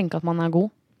tenke at man god.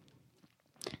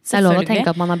 Det lov å tenke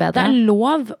at man bedre. Det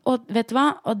lov, og vet du hva?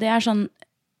 Og det sånn,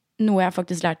 noe jeg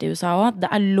faktisk lærte i USA også.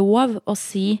 Det lov å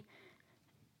si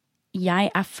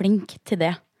jeg flink til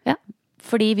det. Ja.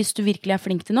 Fordi hvis du virkelig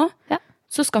flink til noe,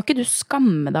 så skal ikke du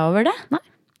skamme deg over det. Nei.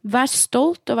 Vær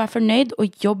stolt og vær fornøyd og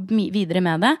jobb videre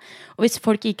med det. Og hvis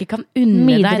folk ikke kan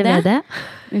unne deg det.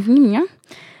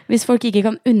 Hvis folk ikke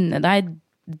kan unne deg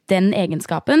den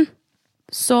egenskapen,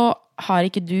 så har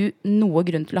ikke du noe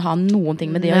grunn til å ha noen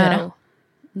ting med det å gjøre.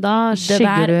 Da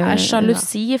skygger du. Det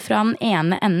sjalusi fra den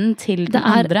ene enden til den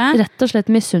andre. Det rett og slett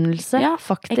misunnelse,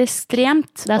 faktisk.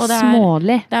 Ekstremt. Det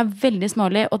smålig. Det veldig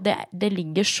smålig, og det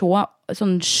ligger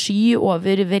sånn sky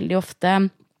over veldig ofte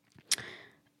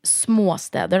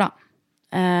småsteder, da.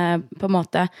 På en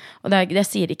måte. Og det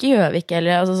sier ikke Gjøvik,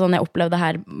 eller altså, sånn jeg opplevde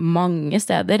her mange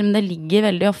steder, men det ligger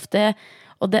veldig ofte,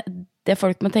 og det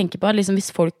folk må tenke på, liksom hvis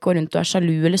folk går rundt og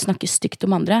sjalu eller snakker stygt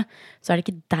om andre, så det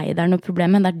ikke deg det noe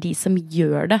problem med, det de som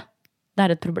gjør det. Det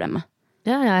et problem med.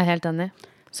 Ja, jeg helt enig.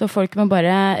 Så folk må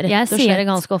bare rett og slett... Jeg sier det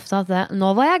ganske ofte at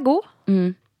nå var jeg god.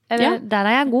 Eller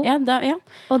der jeg god. Ja.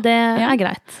 Og det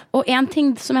greit. Og en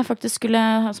ting som jeg faktisk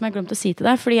som jeg glemte å si til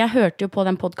deg, fordi jeg hørte jo på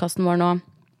den podcasten vår nå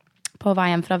på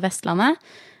vei hjem fra Vestlandet,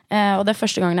 og det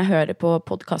første gangen jeg hører på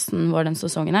podcasten vår den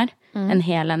sesongen her, en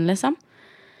hel en liksom.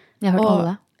 Jeg har hørt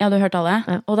alle. Ja, du har hørt alle.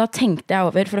 Ja. Og da tenkte jeg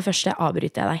over, for det første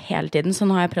avbryter jeg deg hele tiden, så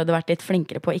nå har jeg prøvd å være litt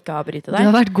flinkere på å ikke avbryte deg. Du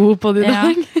har vært god på det i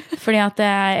dag. Ja, fordi at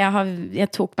jeg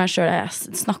tok meg selv,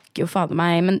 jeg snakker jo fader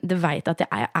meg, men du vet at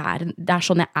det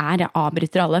sånn jeg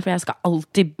avbryter alle, for jeg skal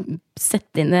alltid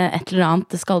sette inn et eller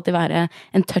annet, det skal alltid være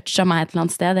en touch av meg et eller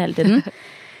annet sted hele tiden.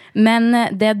 Men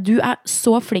det du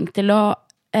så flink til å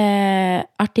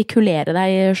artikulere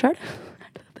deg selv.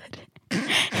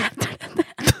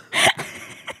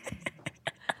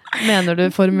 Mener du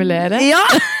formulere? Ja!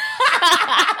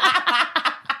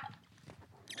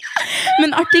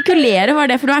 Men artikulere var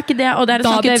det, for det ikke det, og det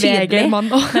å snakke tydelig.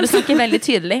 Det å snakke veldig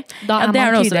tydelig. Da det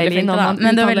man også veldig flink til,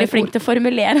 men du veldig flink til å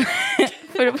formulere.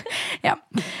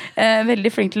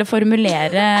 Veldig flink til å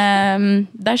formulere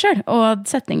deg selv, og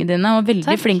setningene dine, og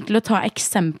veldig flink til å ta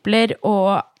eksempler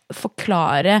og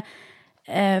forklare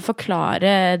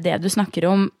det du snakker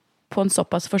om på en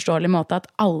såpass forståelig måte at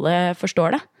alle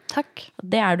forstår det. Takk.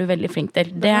 Det du veldig flink til.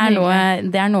 Det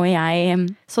noe jeg...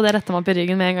 Så det rettet meg på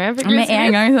ryggen med en gang? Med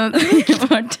en gang.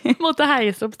 Måtte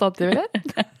heise opp stativet.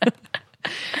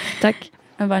 Takk.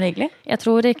 Det var hyggelig. Jeg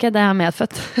tror ikke det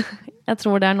medfødt. Jeg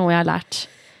tror det noe jeg har lært.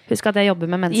 Husk at jeg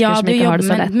jobber med mennesker som ikke har det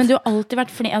så lett. Men du har alltid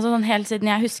vært flink. Altså, helt siden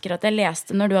jeg husker at jeg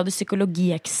leste når du hadde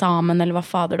psykologieksamen, eller hva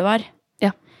fader det var.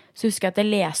 Ja. Så husker jeg at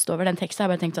jeg leste over den teksten, og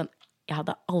jeg bare tenkte sånn, jeg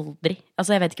hadde aldri,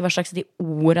 altså jeg vet ikke hva slags de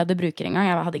ordene du bruker engang,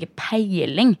 jeg hadde ikke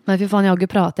peiling. Nei, for faen, jaggu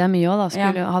prater jeg mye også da,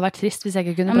 skulle ha vært trist hvis jeg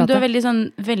ikke kunne prate. Men du er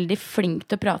veldig flink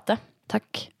til å prate.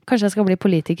 Takk. Kanskje jeg skal bli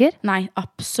politiker? Nei,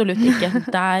 absolutt ikke.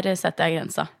 Der setter jeg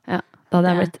grensa. Ja, da hadde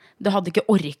jeg blitt. Du hadde ikke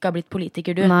orket blitt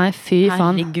politiker, du. Nei, fy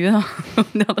faen. Herregud,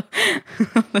 da.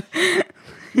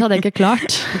 Det hadde jeg ikke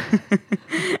klart.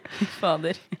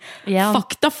 Fader.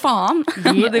 Fakta faen!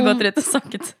 Hadde du gått rett og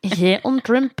sagt. On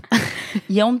Trump.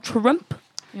 On Trump.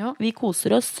 Ja. Vi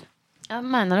koser oss. Jeg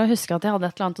mener å huske at jeg hadde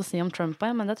et eller annet å si om Trump,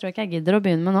 men det tror jeg ikke jeg gidder å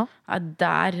begynne med nå.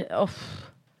 Ja,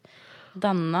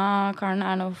 Denne karen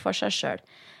noe for seg selv.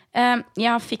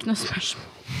 Jeg fikk noen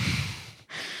spørsmål.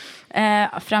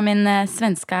 Fra min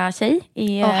svenska tjej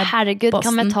I herregud,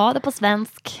 Boston. kan vi ta det på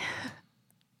svensk?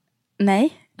 Nej.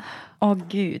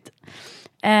 Gud.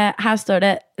 Här står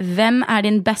det, vem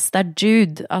din bästa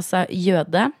Jude? Alltså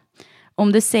jøde.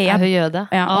 Om du säger... hun jøde?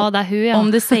 Ja, det hun, ja.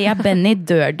 Om du säger Benny,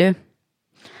 dør du.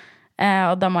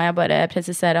 Og da må jeg bare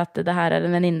presisere at det her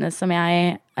en venninne som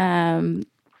jeg...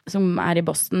 som I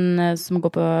Boston, som går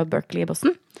på Berkeley I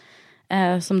Boston.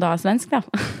 Som da svensk, da.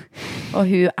 Og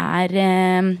hun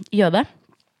jøde.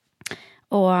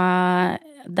 Og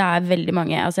det veldig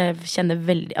mange, altså jeg kjenner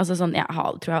veldig, altså sånn,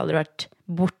 tror jeg aldri vært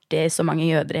borte så mange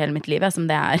jøder I hele mitt liv, som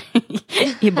det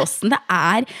I Boston.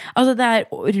 Altså det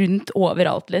rundt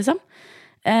overalt, liksom.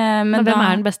 Men hvem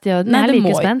den beste jøden? Nei, jeg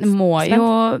like spent. Det må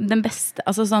jo den beste,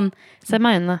 altså sånn... Se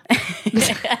meg øynene.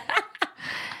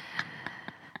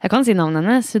 Jeg kan si navnet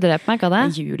hennes, hun dreper meg, hva det?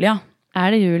 Julia.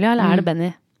 Det Julia, eller det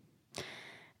Benny?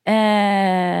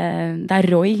 Det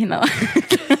Roy, nå.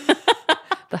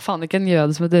 Det faen ikke en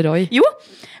jøde som heter Roy. Jo,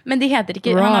 men de heter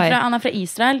ikke, han fra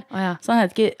Israel, ja. Så han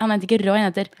heter ikke Roy, han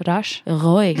heter Rash.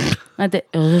 Roy. Han heter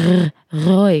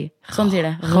Roy. Sånn sier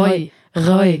det.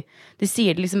 Roy. De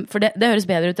sier det liksom, for det høres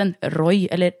bedre ut enn Roy,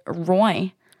 eller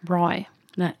Roy.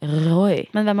 Nei, Roy.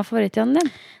 Men hvem favorittjøden din?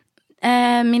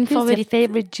 Min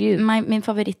Min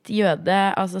favorittjøde,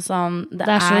 altså sånn,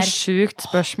 det så sjukt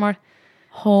spørsmål.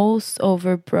 Hoes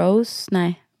over bros.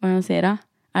 Nei, hva sier det?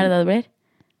 Det blir?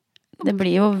 Det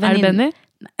blir jo det Benny?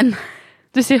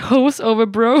 Du sier hoes over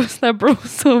bros. Det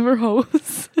bros over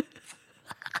hoes.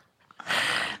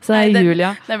 Så det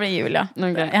Julia. Det blir Julia.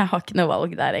 Okay. Jeg har ikke noe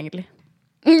valg der, egentlig.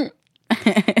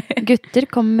 Gutter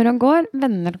kommer og går,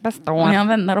 venner består. Ja,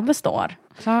 venner og består.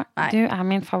 Så du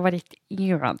min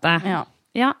favorittjøde.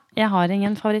 Ja, jeg har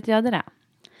ingen favorittjøder, jeg.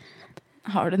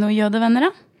 Har du noen jødevenner,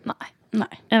 da?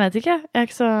 Nei. Jeg vet ikke. Jeg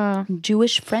ikke så...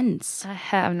 Jewish friends. I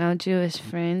have no Jewish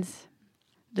friends.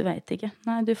 Du vet ikke.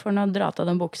 Nei, du får nå dra til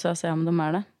den buksa og se om de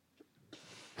det.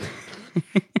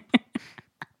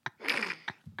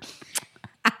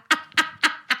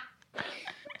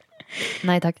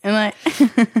 Nei, takk. Nei.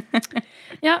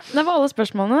 Ja, det var alle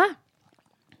spørsmålene.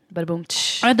 Bare bom.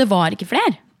 Det var ikke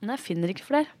flere? Nei, jeg finner ikke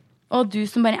flere. Og du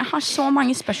som bare, jeg har så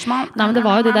mange spørsmål. Nei, men det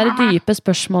var jo de der dype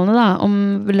spørsmålene da, om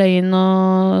løgn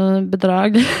og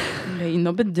bedrag. Løgn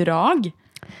og bedrag?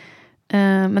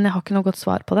 Men jeg har ikke noe godt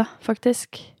svar på det,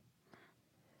 faktisk.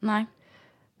 Nei.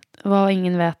 Hva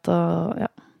ingen vet, og ja.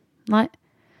 Nei.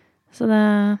 Så det,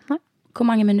 nei. Hvor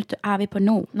mange minutter vi på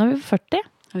nå? Nå vi på 40.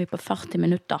 Vi på 40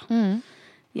 minutter.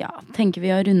 Ja, tenker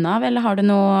vi å runde av, eller har du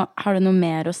noe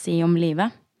mer å si om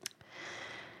livet?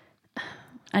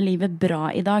 Livet bra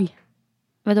I dag?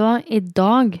 Vet du hva, I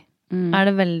dag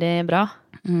det veldig bra.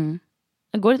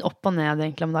 Det går litt opp og ned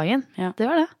egentlig om dagen. Ja. Det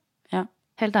gjør det. Ja.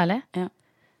 Helt ærlig. Ja.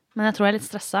 Men jeg tror jeg litt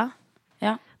stresset.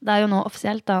 Ja. Det jo nå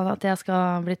offisielt da, at jeg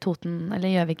skal bli Toten- eller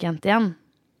Gjøvik-jente igjen.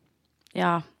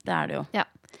 Ja, det det jo. Ja.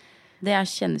 Det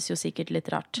kjennes jo sikkert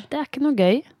litt rart. Det ikke noe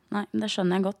gøy. Nei, det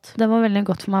skjønner jeg godt. Det var veldig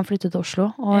godt for meg å flytte til Oslo.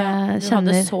 Og du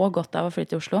hadde så godt av å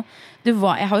flytte til Oslo. Jeg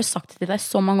har jo sagt det til deg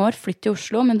så mange år, flytt til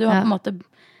Oslo, men du har på en måte...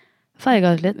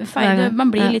 Feiget litt.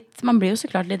 Man blir jo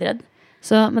så klart litt redd.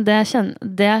 Så, men det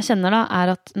jeg kjenner da,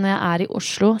 at når jeg I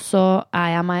Oslo, så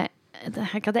jeg meg...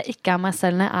 Ikke at jeg ikke meg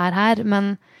selv når jeg her,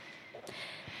 men...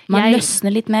 Man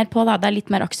løsner litt mer på da. Det litt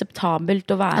mer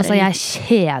akseptabelt å være... Altså, jeg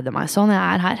kjeder meg så når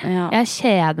jeg her. Ja. Jeg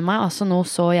kjeder meg altså noe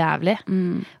så jævlig.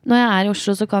 Når jeg I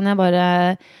Oslo, så kan jeg bare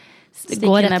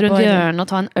gå rett rundt hjørnet og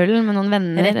ta en øl med noen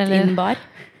venner. Rett inn bar.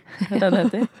 Det det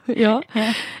heter. Ja.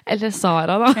 Eller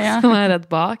Sara da, som rett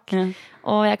bak. Ja.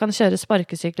 Og jeg kan kjøre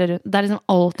sparkesykler rundt. Det liksom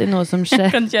alltid noe som skjer.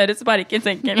 Jeg kan kjøre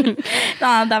sparkesykkel.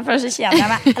 Derfor så kjeder jeg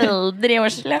meg aldri I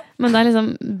Oslo. Men det liksom,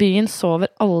 byen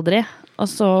sover aldri. Og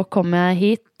så kommer jeg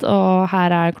hit, og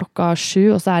her klokka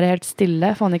 7, og så det helt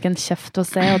stille. Får ikke en kjeft å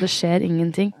se, og det skjer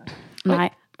ingenting.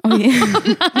 Nei. Oi.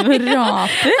 Du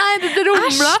raper. Nei, det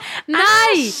rumla.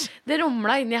 Nei! Det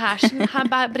rumla inni hersen.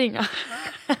 Her bringa.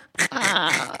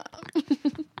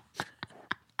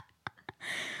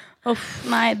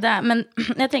 Nei, men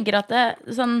jeg tenker at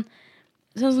sånn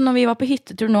som når vi var på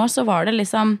hyttetur nå, så var det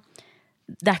liksom...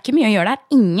 Det ikke mye å gjøre der.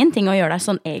 Ingenting å gjøre der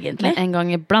sånn egentlig. Men en gang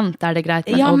iblant det greit,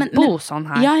 men å bo sånn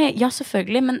her. Ja,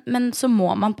 selvfølgelig, men så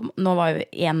må man... Nå var jo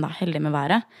en da heldig med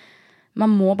været.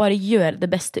 Man må bare gjøre det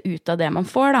beste ut av det man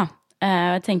får da.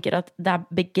 Jeg tenker at det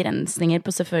begrensninger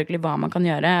på selvfølgelig hva man kan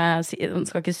gjøre. Man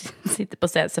skal ikke sitte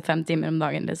på CC 5 timer om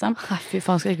dagen, liksom. Nei, fy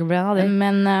faen, skal ikke bli en av de.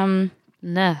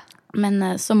 Men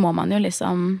så må man jo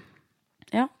liksom...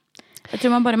 Jeg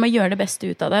tror man bare må gjøre det beste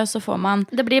ut av det, og så får man...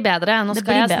 Det blir bedre. Nå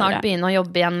skal jeg snart begynne å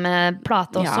jobbe igjen med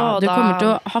plate også. Ja, du kommer til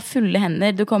å ha fulle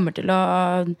hender. Du kommer til å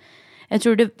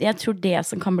Jeg tror det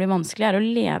som kan bli vanskelig å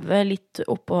leve litt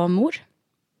oppå mor.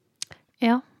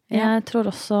 Ja, jeg tror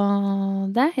også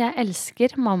det. Jeg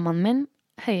elsker mammaen min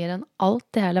høyere enn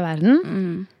alt i hele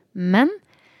verden. Men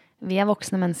vi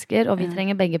voksne mennesker, og vi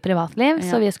trenger begge privatliv,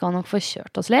 så vi skal nok få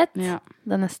kjørt oss litt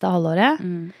det neste halvåret.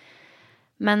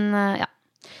 Men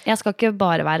jeg skal ikke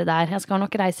bare være der. Jeg skal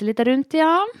nok reise litt rundt,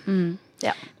 ja.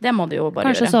 Det må du jo bare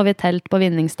Kanskje gjøre. sove i telt på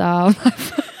Vinningstad.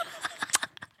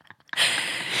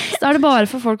 Så er det bare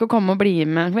for folk å komme og bli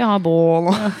med. Vi har bål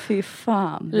og Fy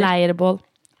faen. leirbål.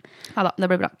 Ja da, det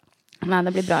blir bra. Nei,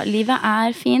 det blir bra. Livet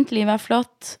er fint, livet er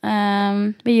flott.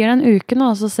 Vi gir det en uke nå,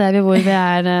 så ser vi hvor vi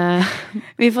er.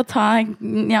 Vi får ta,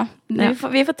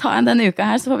 vi får ta denne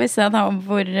uka her, så får vi se da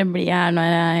hvor det blir her når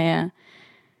jeg...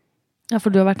 Ja,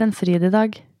 for du har vært en fryd i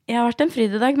dag. Jeg har vært en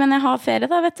fryd i dag, men jeg har ferie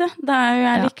da, vet du. Da er jo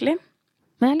jeg lykkelig.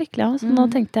 Men jeg er lykkelig, ja. Så nå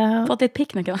tenkte jeg... Fått litt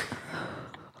pikknøkke da.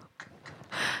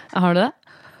 Har du det?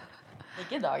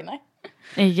 Ikke i dag, nei.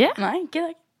 Ikke? Nei, ikke i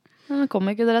dag. Men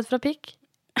kommer ikke du rett fra pikk?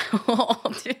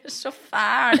 Du er så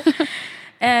fæl.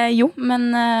 Jo,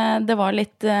 men det var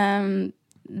litt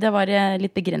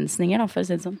litt begrensninger da, for å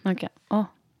si det sånn. Ok. Åh.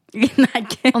 Nei,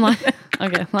 ikke. Nei.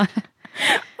 Ok, nei.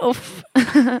 Uff.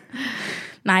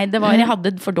 Nei, jeg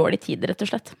hadde for dårlig tid, rett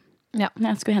og slett. Ja.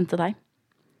 Jeg skulle hente deg.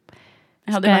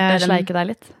 Skal jeg sleike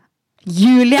deg litt?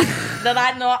 Julie! Det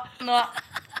der,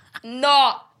 nå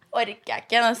orker jeg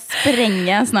ikke. Nå sprenger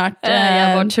jeg snart.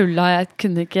 Jeg bare tulla, jeg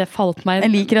kunne ikke falt meg.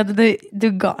 Jeg liker at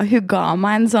hun ga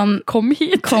meg en sånn Kom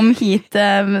hit,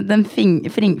 den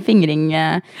fingring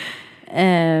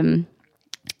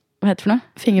hva heter det for noe?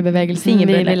 Fingerbevegelsen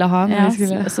vi ville ha. Ja,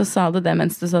 så sa du det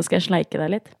mens du sa skal jeg sleike deg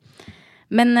litt.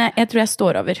 Men jeg tror jeg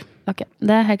står over. Ok,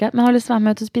 det er helt greit. Men har du lyst til å være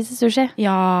med ut og spise sushi?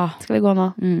 Ja. Skal vi gå nå?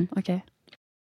 Ok.